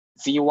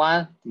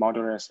 Z1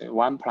 modulus is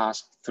 1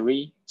 plus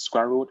 3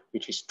 square root,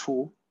 which is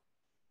 2.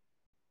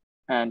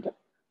 And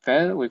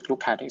then we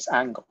look at its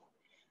angle.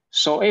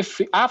 So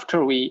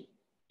after we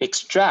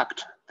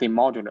extract the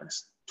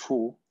modulus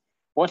 2,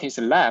 what is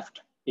left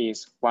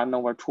is 1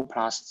 over 2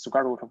 plus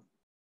square root of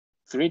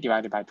 3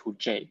 divided by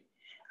 2j.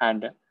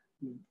 And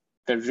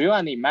the real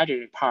and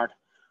imaginary part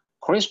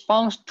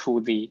corresponds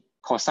to the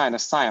cosine and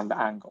sine of the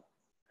angle.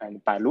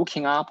 And by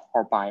looking up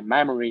or by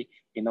memory,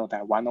 you know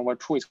that 1 over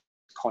 2 is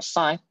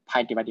cosine,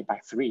 pi divided by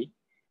 3.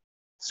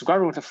 Square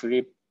root of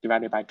 3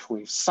 divided by 2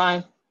 is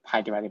sine,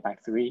 pi divided by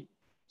 3.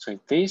 So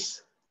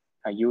this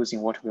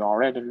using what we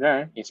already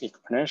learned is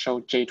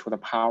exponential j to the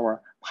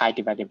power pi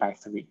divided by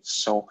 3.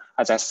 So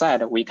as I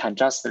said, we can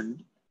just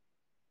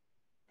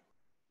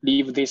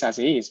leave this as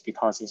is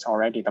because it's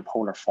already the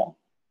polar form.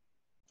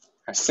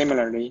 And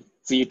similarly,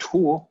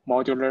 z2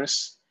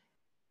 modulus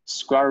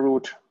square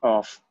root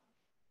of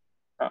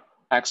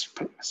x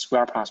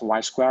squared plus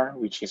y squared,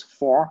 which is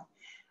 4.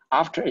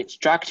 After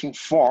extracting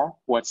 4,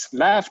 what's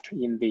left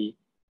in the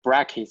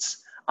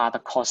brackets are the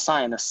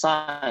cosine and the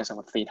sines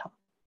of theta.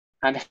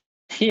 And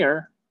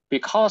here,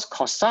 because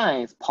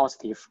cosine is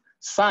positive,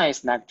 sine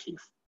is negative,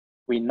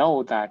 we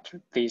know that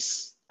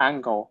this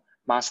angle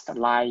must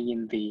lie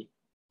in the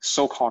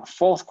so-called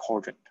fourth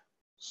quadrant.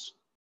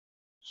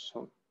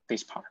 So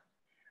this part.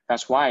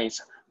 That's why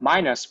it's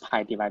minus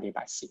pi divided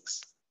by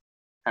 6.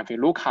 And if you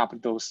look up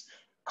those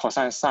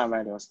cosine and sine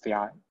values, they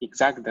are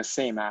exactly the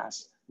same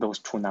as those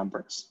two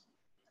numbers.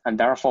 And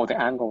therefore, the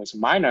angle is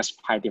minus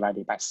pi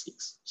divided by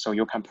 6. So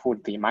you can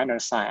put the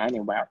minus sign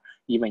anywhere,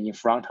 even in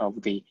front of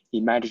the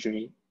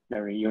imaginary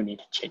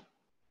unit j.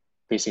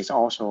 This is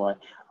also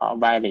a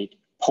valid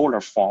polar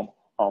form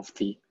of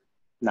the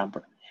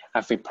number.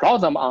 If we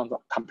plot them on the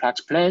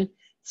complex plane,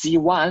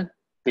 z1,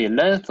 the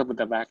length of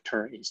the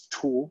vector is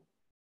 2,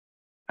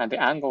 and the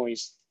angle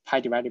is pi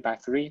divided by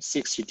 3,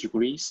 60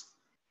 degrees.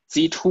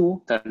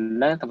 z2, the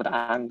length of the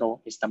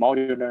angle is the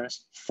modulus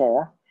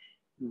 4.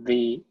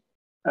 The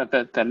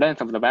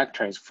length of the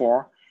vector is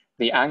 4.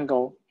 The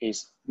angle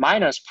is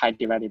minus pi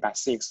divided by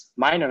 6,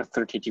 minus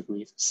 30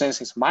 degrees. Since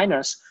it's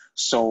minus,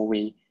 so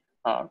we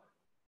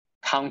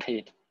count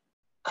it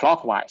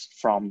clockwise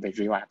from the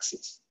real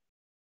axis.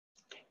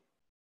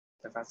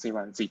 That's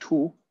z1,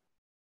 z2.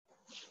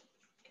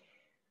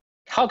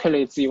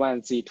 Calculate z1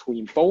 and z2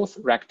 in both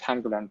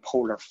rectangular and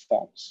polar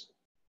forms.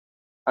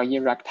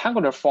 In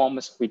rectangular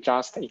forms, we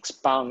just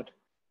expand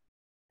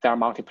their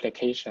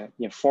multiplication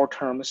in 4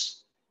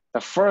 terms. The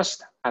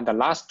first and the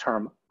last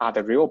term are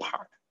the real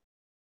part.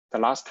 The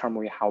last term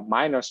we have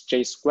minus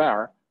j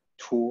squared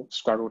to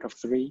square root of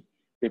 3.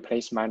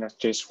 Replace minus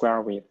j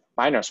squared with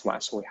minus 1.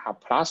 So we have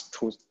plus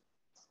 2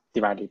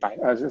 divided by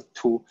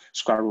 2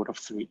 square root of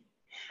 3.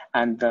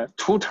 And the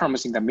 2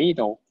 terms in the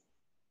middle,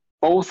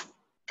 both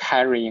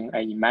carrying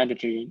an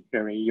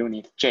imaginary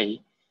unit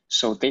j,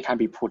 so they can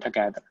be put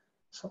together.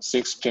 So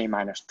 6j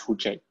minus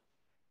 2j.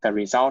 The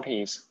result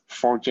is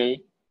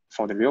 4j.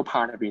 For the real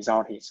part, the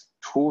result is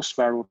 2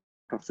 square root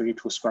of 3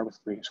 to square root of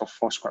 3, so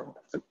 4 square root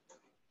of 3.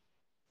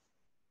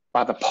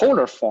 But the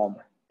polar form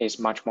is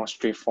much more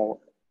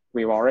straightforward.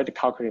 We've already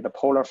calculated the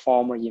polar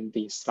form in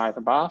the slide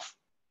above.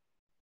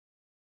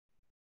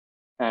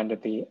 And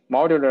the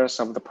modulus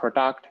of the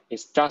product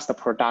is just the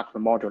product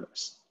of the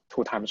modulus.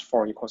 2 times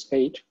 4 equals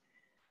 8.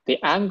 The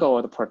angle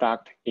of the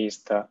product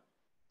is the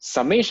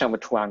summation of the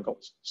 2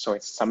 angles. So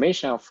it's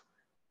summation of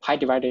pi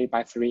divided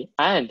by 3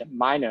 and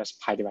minus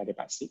pi divided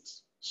by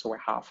 6. So we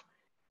have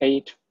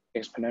 8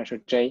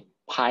 exponential j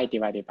pi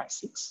divided by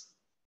 6.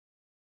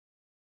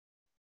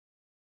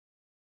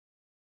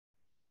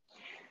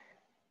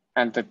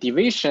 And the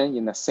division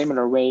in a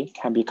similar way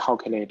can be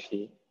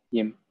calculated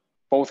in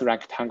both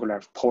rectangular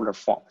and polar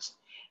forms.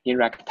 In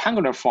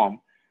rectangular form,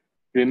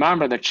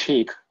 remember the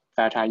trick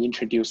that I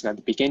introduced at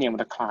the beginning of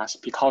the class.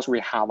 Because we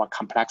have a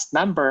complex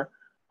number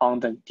on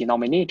the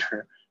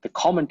denominator, the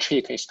common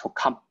trick is to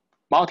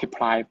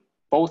multiply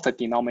both the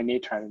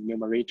denominator and the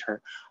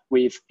numerator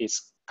with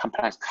its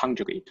complex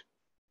conjugate.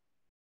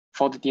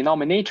 For the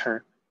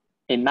denominator,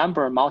 a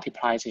number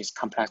multiplies its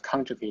complex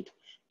conjugate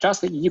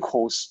just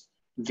equals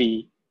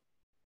the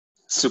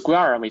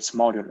square of its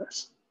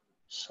modulus.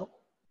 So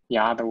in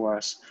other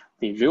words,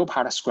 the real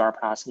part square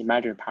plus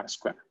imaginary part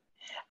square.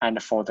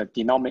 And for the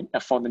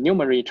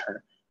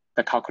numerator,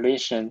 the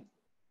calculation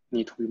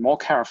need to be more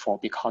careful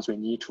because we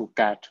need to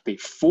get the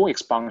full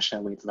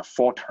expansion with the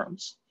 4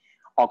 terms.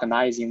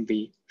 Organizing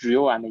the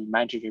real and the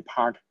imaginary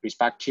part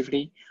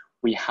respectively,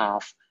 we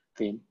have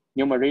the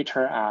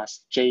numerator as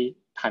j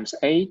times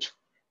 8,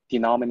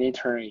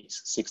 denominator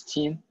is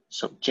 16,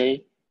 so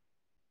j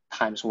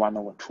times 1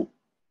 over 2.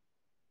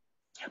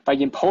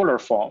 But in polar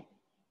form,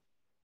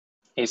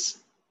 it's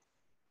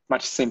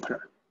much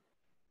simpler.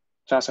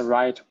 Just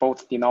write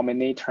both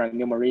denominator and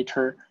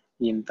numerator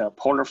in the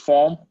polar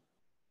form.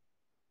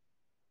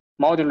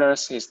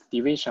 Modulus is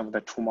division of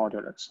the 2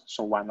 modulus,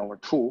 so 1 over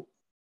 2.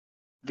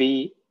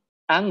 The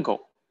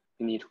angle,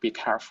 you need to be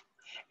careful,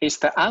 is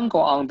the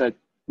angle on the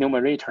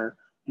numerator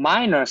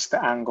minus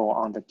the angle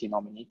on the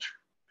denominator.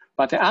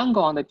 But the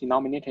angle on the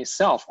denominator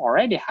itself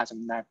already has a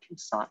negative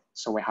sign.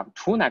 So we have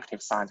 2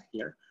 negative signs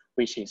here,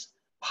 which is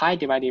pi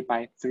divided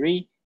by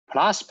 3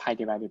 plus pi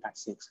divided by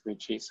 6,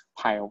 which is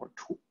pi over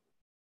 2.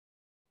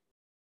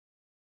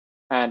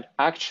 And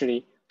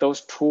actually,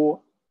 those 2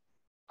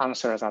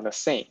 answers are the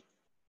same.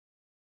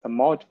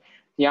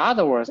 In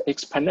other words,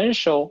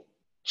 exponential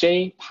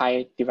j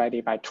pi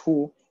divided by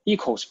 2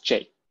 equals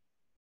j,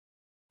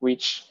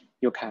 which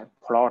you can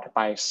plot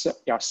by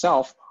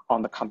yourself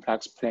on the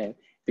complex plane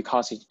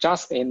because it's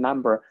just a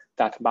number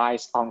that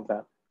lies on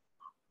the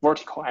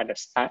vertical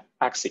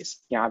axis.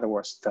 In other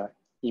words, the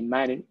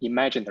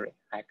imaginary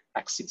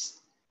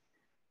axis.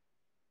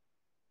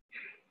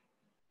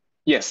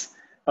 Yes,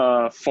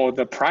 for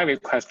the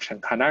private question,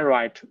 can I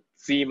write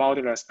z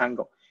modulus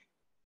angle?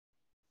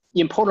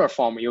 In polar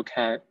form, you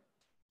can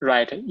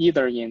write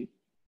either in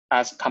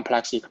as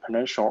complex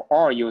exponential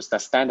or use the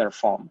standard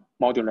form,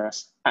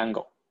 modulus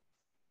angle.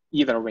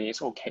 Either way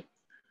is okay.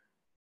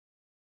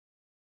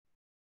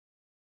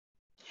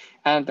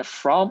 And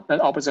from an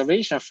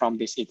observation from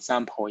this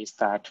example is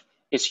that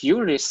it's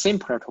usually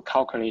simpler to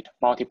calculate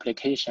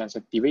multiplications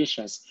and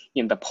divisions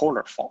in the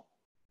polar form.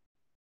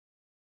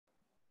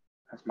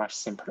 That's much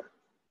simpler.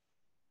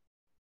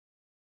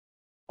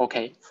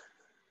 Okay.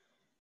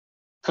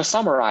 To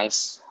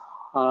summarize,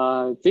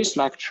 this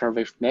lecture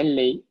we've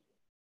mainly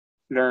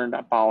learned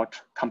about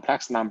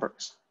complex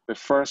numbers. We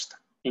first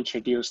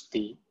introduced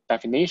the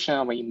definition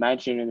of an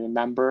imaginary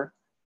number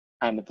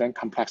and then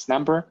complex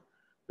number.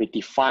 We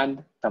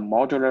defined the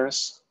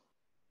modulus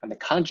and the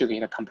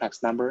conjugate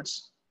complex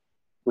numbers.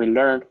 We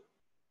learned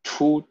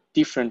two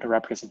different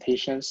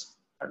representations,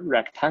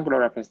 rectangular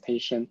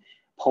representation,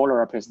 polar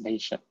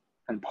representation.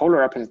 And polar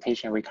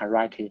representation, we can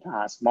write it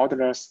as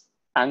modulus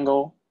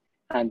angle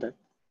and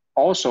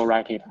also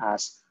write it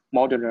as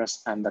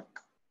modulus and the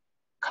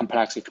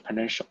complex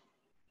exponential.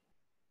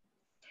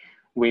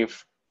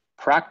 We've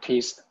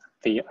practiced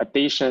the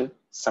addition,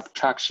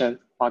 subtraction,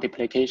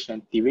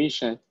 multiplication,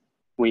 division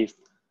with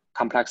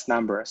complex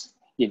numbers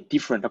in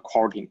different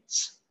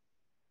coordinates.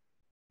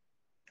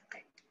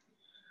 Okay.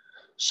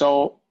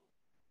 So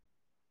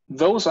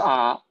those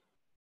are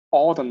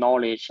all the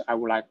knowledge I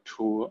would like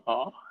to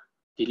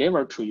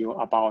deliver to you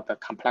about the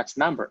complex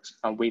numbers.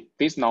 And with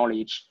this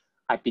knowledge,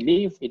 I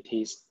believe it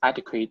is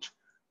adequate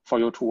for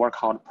you to work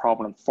out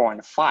problem 4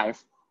 and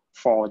 5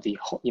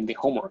 in the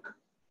homework.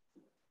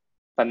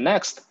 But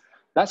next,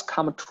 let's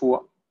come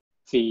to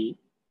the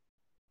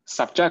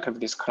subject of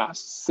this class,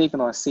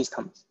 signal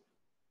systems.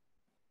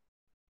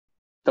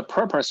 The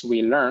purpose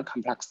we learn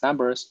complex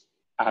numbers,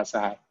 as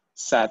I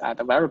said at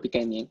the very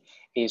beginning,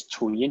 is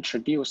to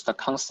introduce the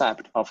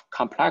concept of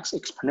complex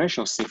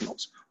exponential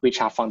signals, which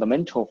are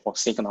fundamental for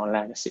signal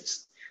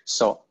analysis.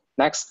 So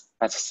next,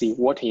 let's see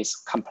what is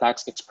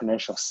complex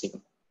exponential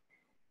signal.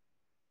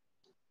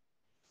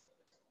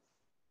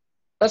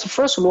 Let's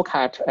first look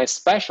at a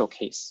special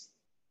case,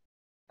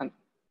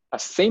 a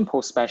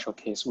simple special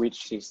case,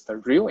 which is the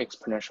real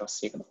exponential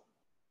signal.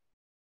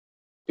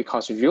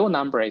 Because real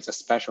number is a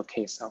special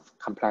case of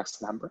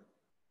complex number.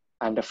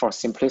 And for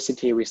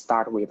simplicity, we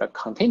start with a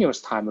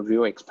continuous time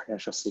real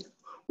exponential signal,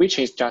 which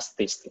is just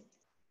this thing.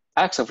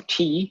 X of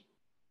t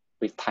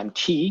with time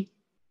t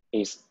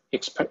is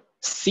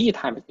c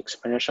times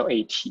exponential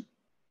at.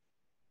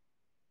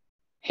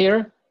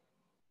 Here,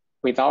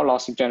 without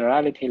loss of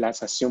generality,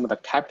 let's assume the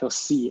capital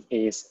C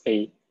is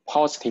a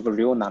positive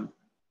real number.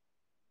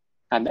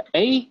 And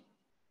A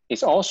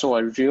is also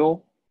a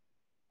real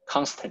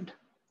constant,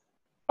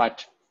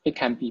 but it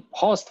can be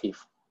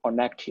positive or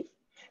negative.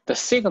 The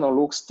signal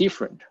looks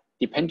different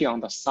depending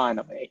on the sign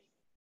of A.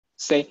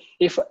 Say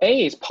if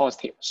A is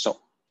positive, so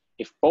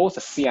if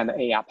both C and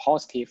A are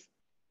positive,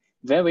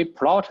 then we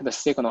plot the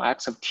signal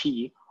x of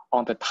t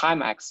on the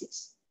time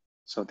axis.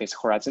 So this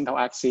horizontal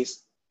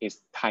axis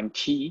is time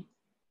t.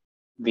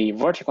 The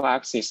vertical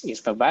axis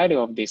is the value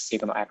of this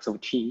signal x of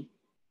t.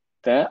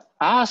 Then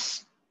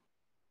as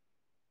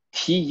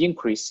t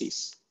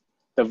increases,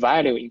 the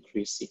value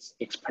increases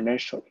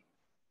exponentially.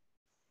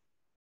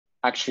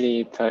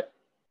 Actually,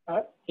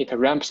 it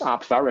ramps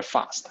up very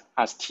fast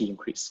as t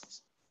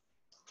increases.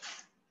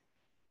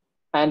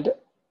 And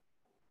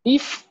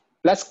if,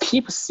 let's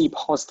keep C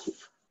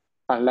positive,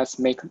 but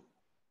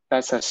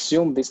let's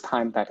assume this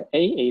time that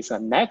A is a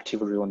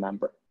negative real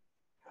number.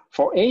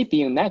 For A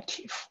being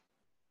negative,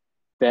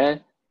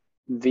 then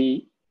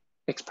the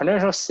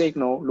exponential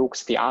signal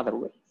looks the other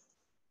way.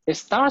 It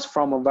starts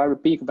from a very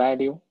big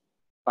value,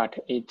 but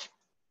it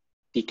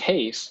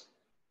decays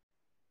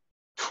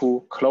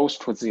to close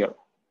to 0.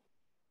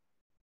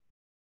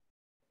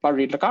 But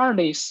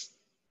regardless,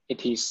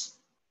 it is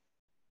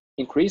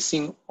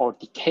increasing or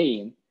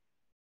decaying,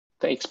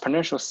 the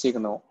exponential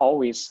signal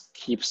always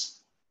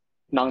keeps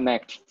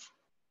non-negative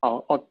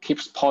or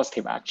keeps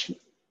positive actually.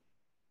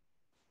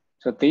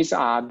 So these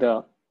are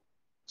the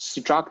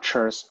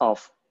structures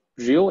of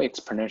real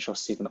exponential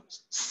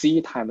signals,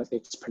 C times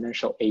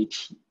exponential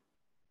AT.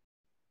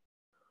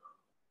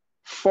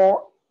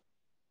 For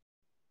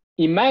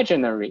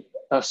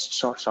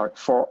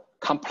for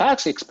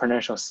complex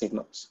exponential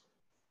signals,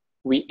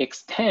 we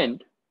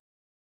extend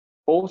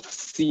both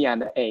C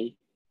and A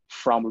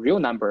from real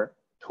number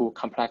to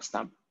complex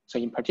number. So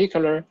in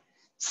particular,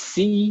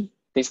 C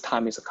this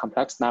time is a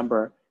complex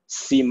number,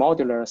 C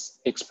modulus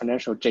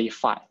exponential J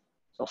phi.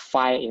 So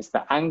phi is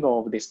the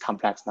angle of this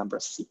complex number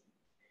C.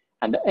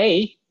 And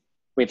A,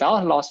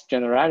 without loss of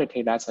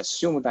generality, let's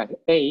assume that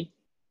A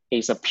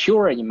is a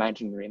pure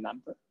imaginary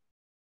number.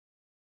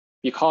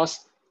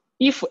 Because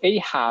if A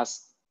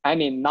has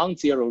any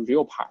non-zero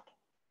real part,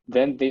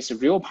 then this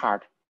real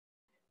part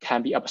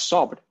can be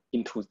absorbed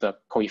into the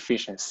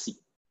coefficient C.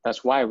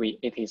 That's why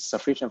it is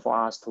sufficient for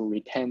us to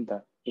retain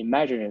the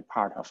imaginary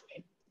part of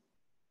A.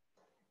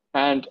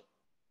 And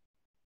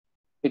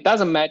it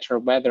doesn't matter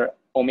whether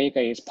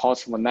omega is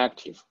positive or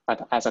negative,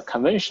 but as a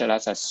convention,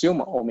 let's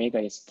assume omega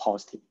is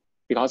positive.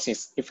 Because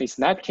if it's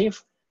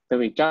negative, then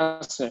we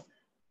just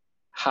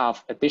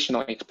have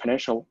additional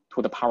exponential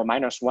to the power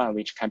 -1,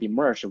 which can be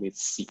merged with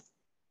C.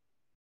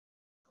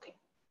 Okay.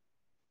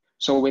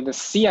 So with the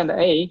C and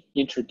A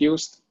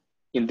introduced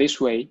in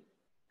this way,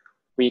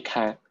 we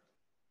can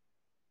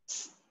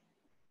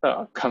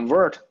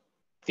convert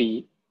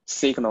the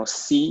signal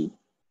C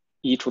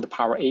e to the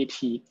power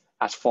AT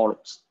as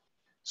follows.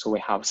 So we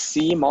have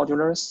C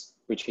modulus,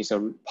 which is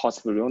a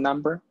positive real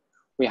number.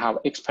 We have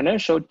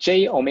exponential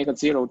j omega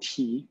 0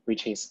 t,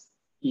 which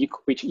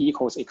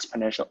equals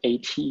exponential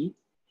AT.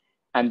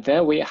 And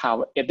then we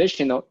have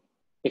additional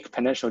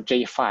exponential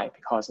j phi,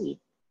 because we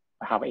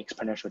have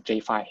exponential j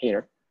phi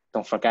here.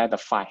 Don't forget the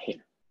phi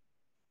here.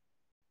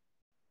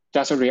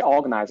 Just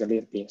reorganize a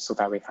little bit so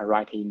that we can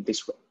write it in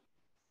this way.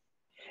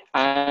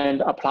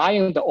 And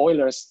applying the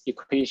Euler's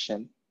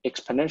equation,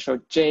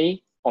 exponential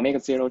j omega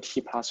 0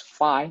 t plus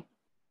phi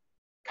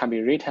can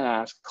be written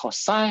as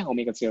cosine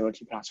omega 0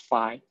 t plus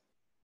phi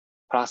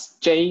plus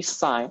j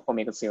sine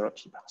omega 0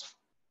 t plus phi.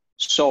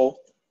 So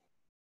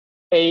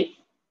a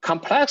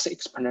complex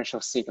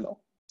exponential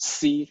signal,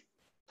 C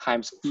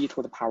times e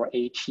to the power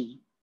AT,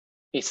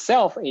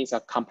 itself is a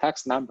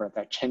complex number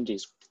that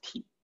changes with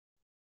t.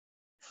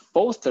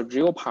 Both the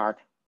real part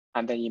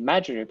and the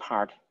imaginary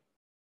part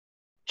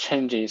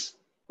changes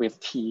with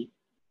t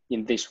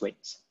in these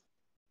ways.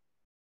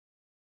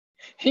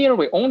 Here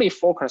we only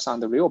focus on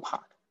the real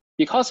part,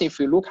 because if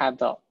you look at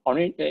the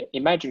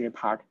imaginary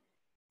part,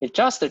 it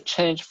just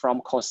changed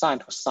from cosine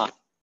to sine.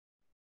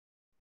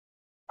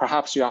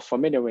 Perhaps you are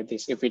familiar with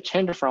this. If we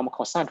change from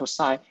cosine to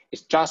sine,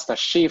 it's just a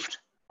shift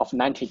of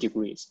 90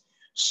 degrees.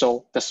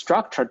 So the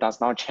structure does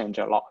not change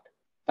a lot.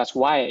 That's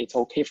why it's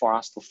okay for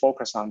us to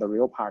focus on the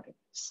real part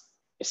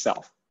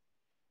itself.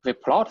 We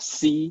plot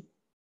C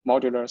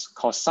modulus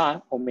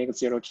cosine omega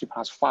 0 t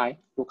plus phi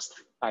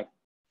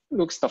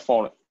looks the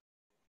following.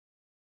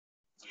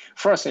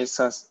 First,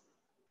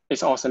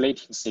 it's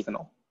oscillating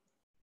signal.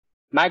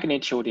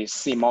 Magnitude is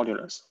C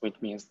modulus, which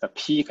means the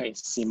peak is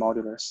C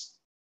modulus.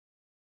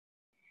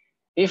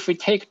 If we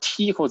take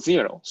t equals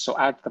 0, so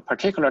at the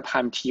particular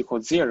time t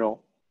equals 0,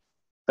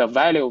 the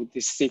value of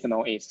this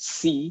signal is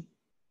C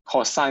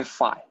cosine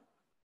phi,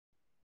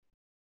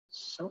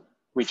 so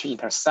which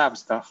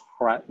intercepts the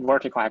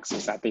vertical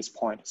axis at this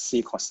point,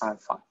 C cosine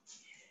phi.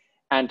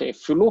 And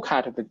if you look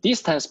at the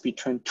distance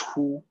between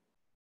two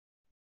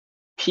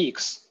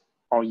peaks,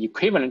 or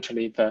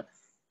equivalently the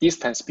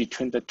distance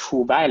between the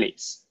two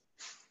valleys,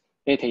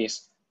 it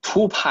is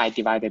 2 pi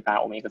divided by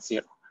omega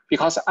 0.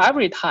 Because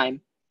every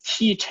time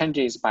t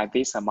changes by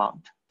this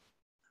amount,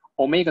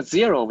 omega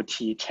 0 of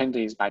t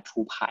changes by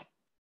 2 pi.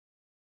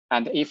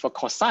 And if a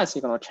cosine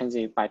signal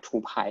changes by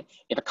 2 pi,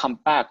 it comes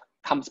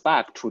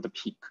back to the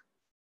peak,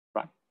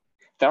 right?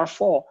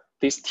 Therefore,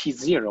 this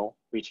t0,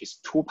 which is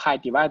 2 pi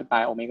divided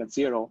by omega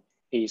 0,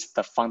 is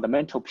the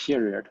fundamental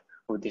period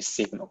of this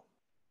signal.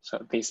 So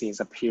this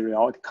is a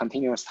periodic,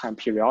 continuous time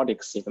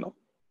periodic signal.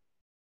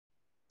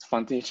 The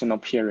foundational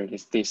period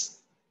is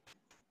this.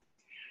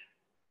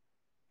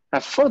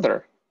 And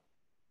further,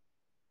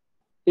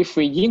 if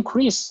we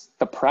increase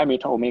the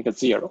parameter omega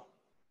 0,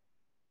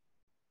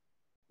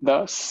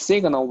 the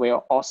signal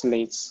will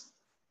oscillate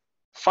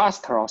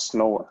faster or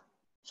slower.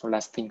 So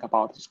let's think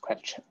about this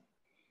question.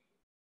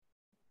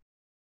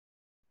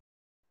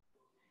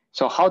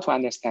 So how to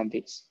understand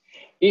this?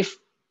 If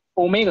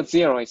omega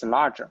 0 is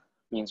larger,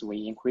 means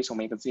we increase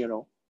omega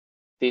 0,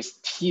 this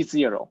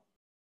t0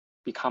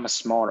 becomes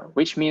smaller,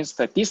 which means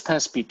the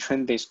distance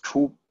between these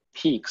two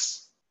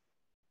peaks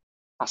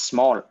are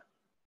smaller.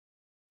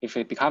 If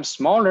it becomes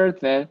smaller,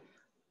 then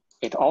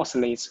it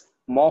oscillates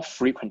more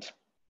frequently.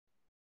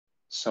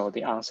 So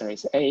the answer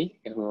is A,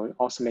 it will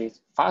oscillate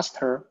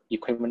faster,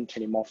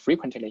 equivalently more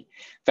frequently.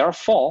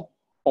 Therefore,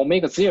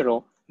 omega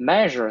 0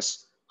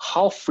 measures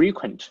how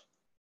frequent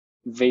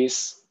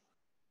this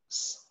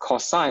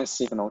cosine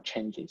signal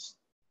changes.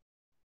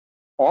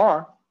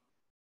 Or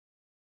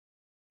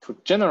to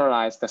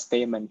generalize the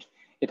statement,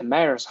 it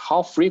measures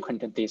how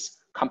frequent this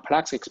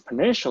complex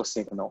exponential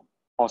signal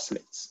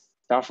oscillates.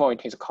 Therefore,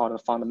 it is called the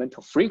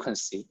fundamental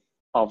frequency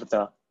of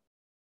the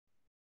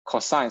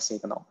cosine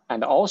signal.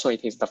 And also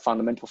it is the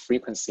fundamental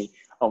frequency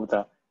of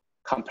the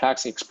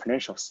complex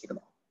exponential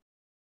signal.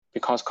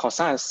 Because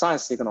cosine and sine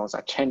signals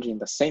are changing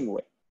the same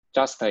way,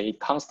 just a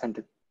constant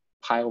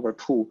pi over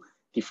 2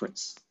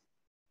 difference.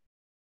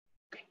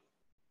 Okay.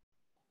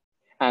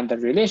 And the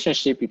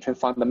relationship between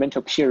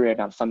fundamental period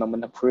and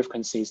fundamental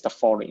frequency is the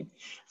following.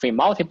 If we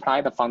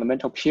multiply the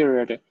fundamental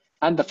period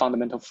and the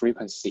fundamental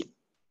frequency,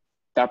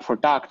 their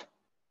product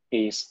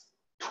is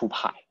 2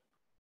 pi.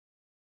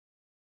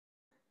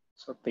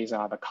 So these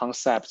are the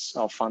concepts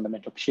of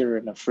fundamental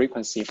period and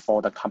frequency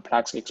for the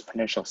complex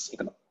exponential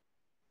signal.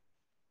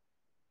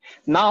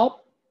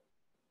 Now,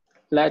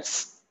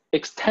 let's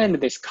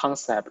extend this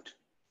concept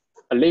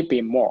a little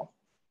bit more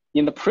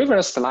In the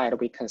previous slide,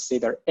 we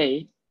consider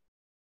A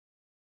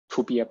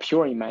to be a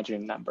pure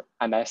imaginary number.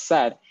 And I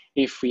said,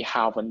 if we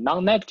have a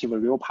non-negative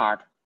real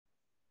part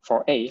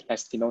for A,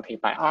 let's denote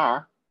it by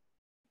R,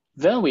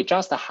 then we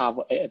just have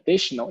an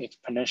additional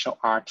exponential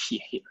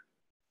RT here.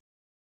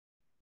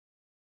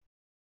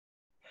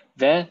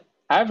 Then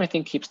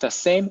everything keeps the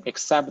same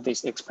except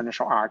this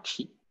exponential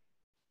RT.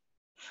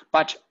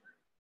 But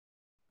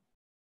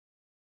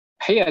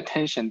pay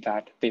attention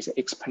that this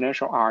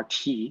exponential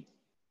RT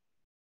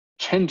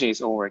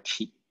changes over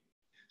T.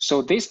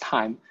 So this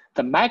time,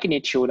 the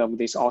magnitude of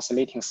this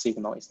oscillating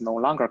signal is no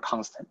longer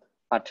constant,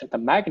 but the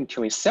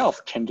magnitude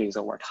itself changes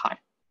over time.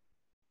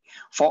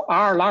 For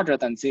R larger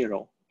than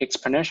 0,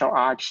 exponential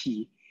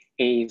RT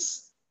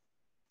is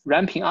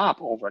ramping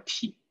up over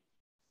T.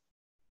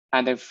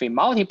 And if we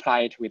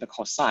multiply it with the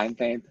cosine,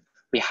 then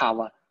we have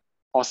an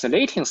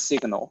oscillating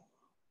signal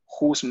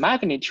whose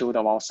magnitude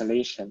of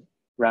oscillation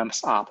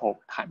ramps up over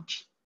time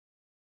T.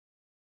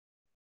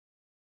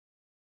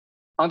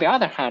 On the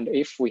other hand,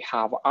 if we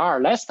have R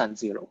less than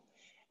 0,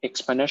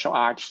 exponential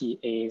RT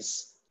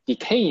is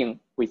decaying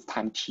with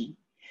time T.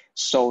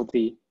 So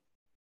the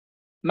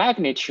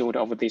magnitude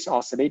of this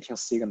oscillating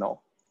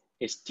signal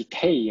is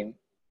decaying,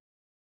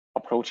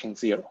 approaching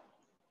 0.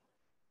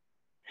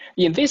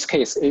 In this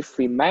case, if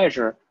we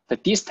measure the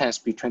distance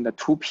between the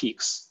two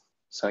peaks,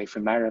 so if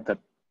we measure the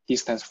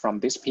distance from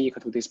this peak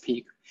to this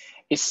peak,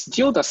 it's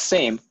still the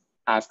same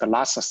as the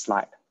last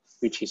slide,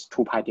 which is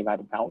 2 pi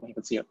divided by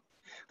omega 0.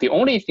 The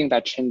only thing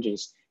that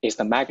changes is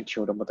the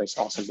magnitude of this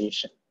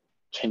oscillation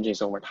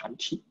changes over time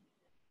T.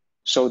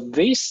 So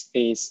this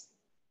is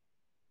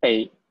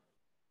a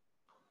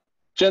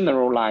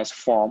generalized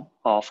form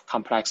of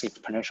complex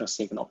exponential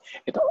signal.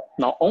 It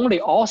not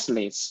only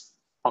oscillates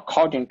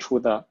according to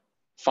the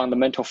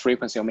fundamental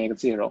frequency omega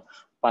 0,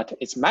 but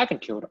its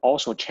magnitude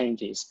also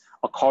changes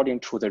according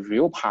to the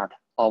real part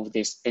of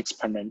this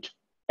exponent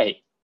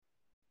A.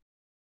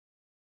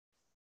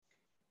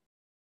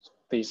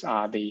 These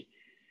are the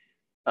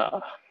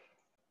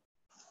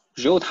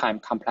real-time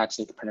complex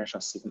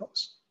exponential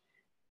signals.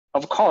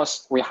 Of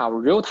course, we have a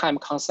real-time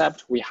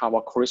concept, we have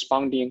a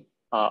corresponding,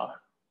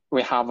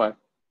 we have a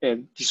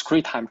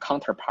discrete time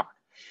counterpart.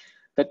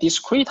 The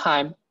discrete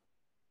time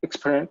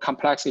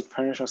complex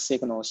exponential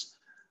signals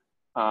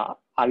are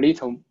a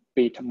little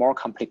bit more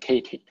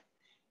complicated.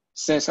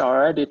 Since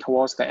already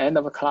towards the end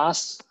of the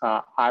class,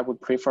 I would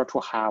prefer to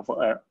have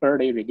an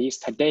early release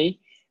today,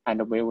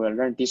 and we will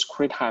learn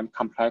discrete time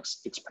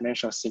complex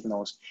exponential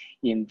signals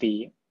in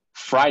the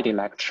Friday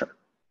lecture.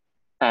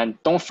 And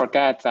don't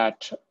forget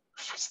that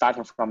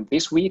starting from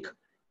this week,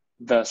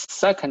 the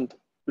second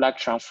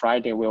lecture on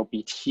Friday will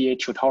be TA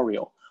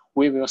tutorial.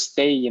 We will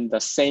stay in the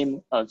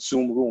same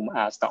Zoom room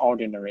as the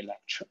ordinary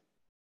lecture.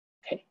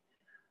 Okay,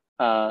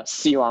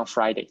 see you on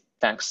Friday.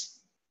 Thanks.